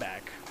can't get him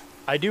back.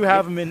 I do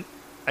have him in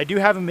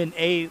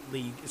a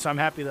league, so I'm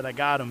happy that I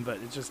got him, but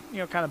it just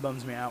kind of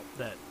bums me out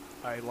that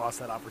I lost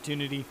that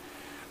opportunity.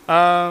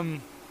 I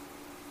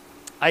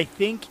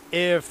think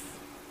if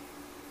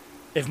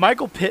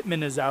Michael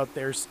Pittman is out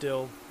there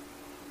still,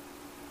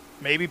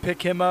 maybe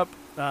pick him up.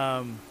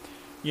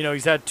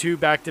 He's had 2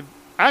 back-to...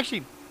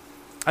 Actually,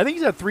 I think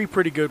he's had 3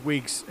 pretty good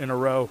weeks in a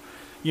row.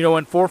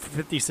 Went 4 for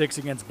 56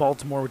 against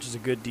Baltimore, which is a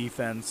good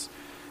defense.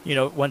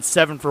 Went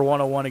 7 for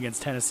 101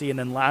 against Tennessee, and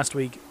then last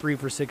week 3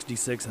 for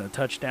 66 and a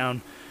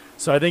touchdown.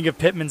 So I think if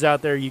Pittman's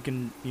out there, you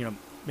can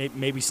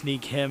maybe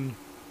sneak him.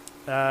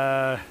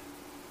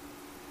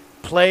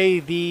 Play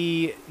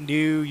the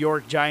New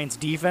York Giants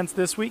defense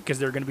this week because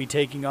they're going to be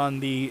taking on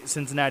the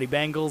Cincinnati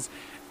Bengals,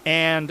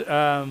 and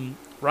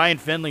Ryan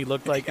Finley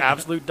looked like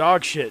absolute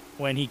dog shit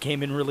when he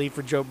came in relief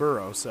for Joe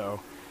Burrow.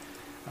 So,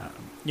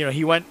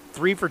 he went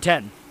 3 for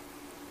 10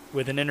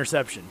 with an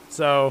interception.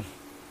 So,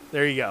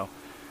 there you go.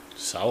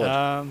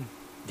 Solid.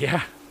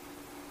 Yeah.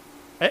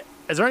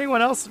 Is there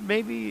anyone else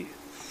maybe?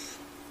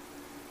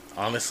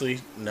 Honestly,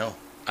 no.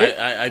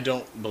 I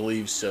don't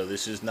believe so.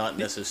 This is not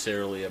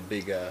necessarily a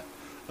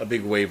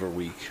big waiver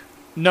week.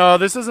 No,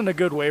 this isn't a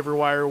good waiver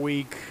wire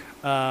week.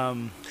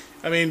 Dominic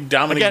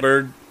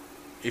Byrd,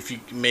 if you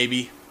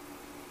maybe.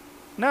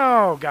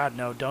 No, God,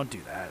 no, don't do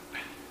that.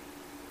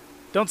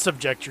 Don't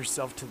subject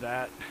yourself to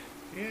that.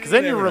 Because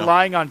then you're never know.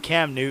 relying on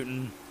Cam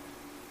Newton,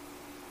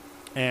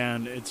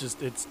 and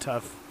it's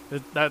tough.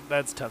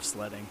 That's tough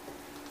sledding.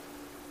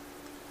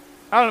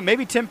 I don't know.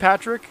 Maybe Tim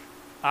Patrick.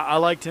 I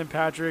like Tim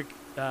Patrick.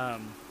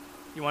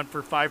 He went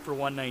for 5 for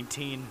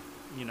 119.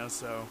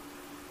 So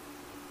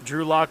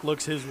Drew Lock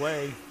looks his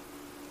way.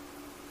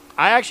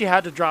 I actually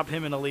had to drop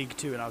him in a league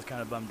too, and I was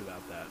kind of bummed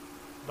about that.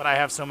 But I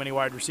have so many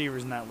wide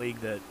receivers in that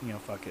league that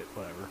fuck it,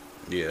 whatever.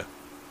 Yeah.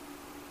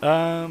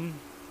 That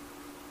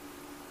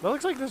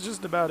looks like that's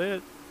just about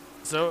it.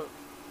 So,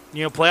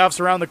 playoffs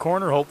around the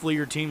corner. Hopefully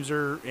your teams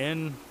are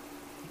in,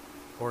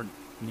 or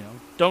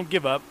don't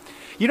give up.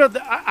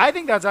 I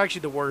think that's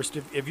actually the worst.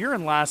 If you're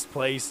in last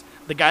place,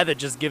 the guy that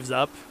just gives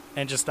up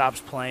and just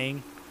stops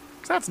playing,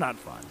 'cause that's not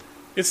fun.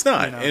 It's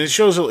not, and it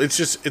shows.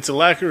 It's a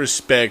lack of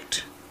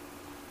respect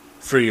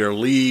for your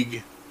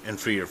league and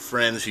for your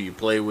friends who you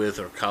play with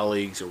or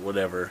colleagues or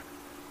whatever.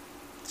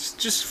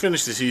 Just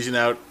finish the season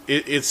out.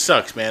 It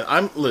sucks, man.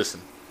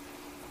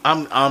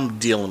 I'm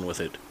dealing with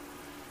it.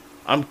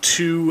 I'm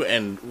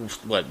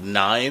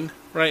 2-9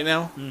 right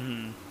now.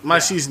 Mm-hmm. My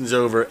season's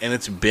over, and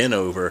it's been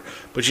over.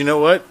 But you know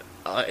what?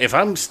 If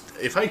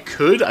I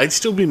could, I'd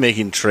still be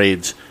making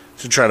trades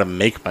to try to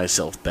make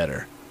myself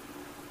better.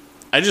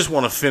 I just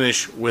want to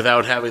finish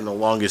without having the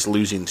longest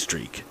losing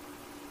streak.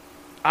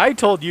 I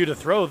told you to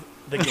throw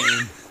the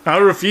game. I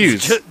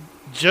refuse.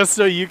 Just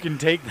so you can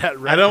take that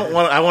record.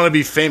 I want to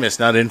be famous,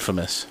 not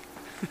infamous.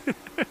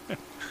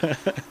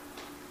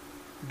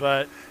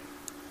 But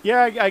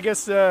yeah, I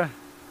guess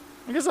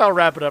I'll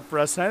wrap it up for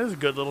us tonight. This is a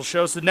good little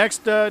show. So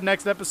next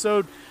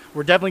episode,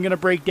 we're definitely going to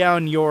break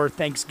down your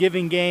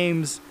Thanksgiving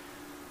games.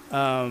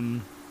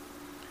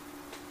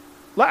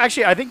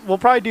 Actually, I think we'll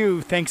probably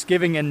do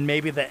Thanksgiving and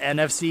maybe the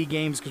NFC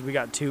games because we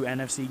got 2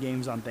 NFC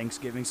games on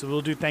Thanksgiving. So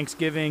we'll do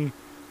Thanksgiving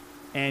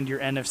and your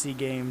NFC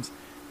games,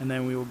 and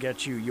then we will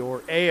get you your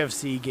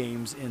AFC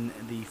games in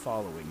the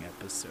following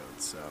episode.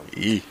 So,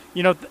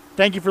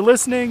 thank you for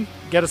listening.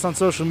 Get us on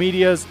social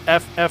medias,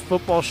 FF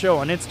Football Show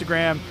on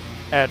Instagram,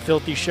 at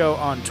Filthy Show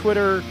on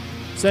Twitter.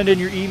 Send in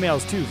your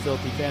emails to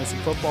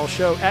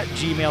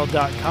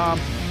filthyfantasyfootballshow@gmail.com.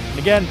 And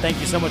again, thank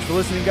you so much for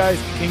listening, guys.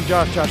 King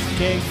Josh the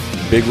King.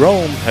 Big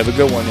Rome. Have a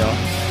good one, y'all.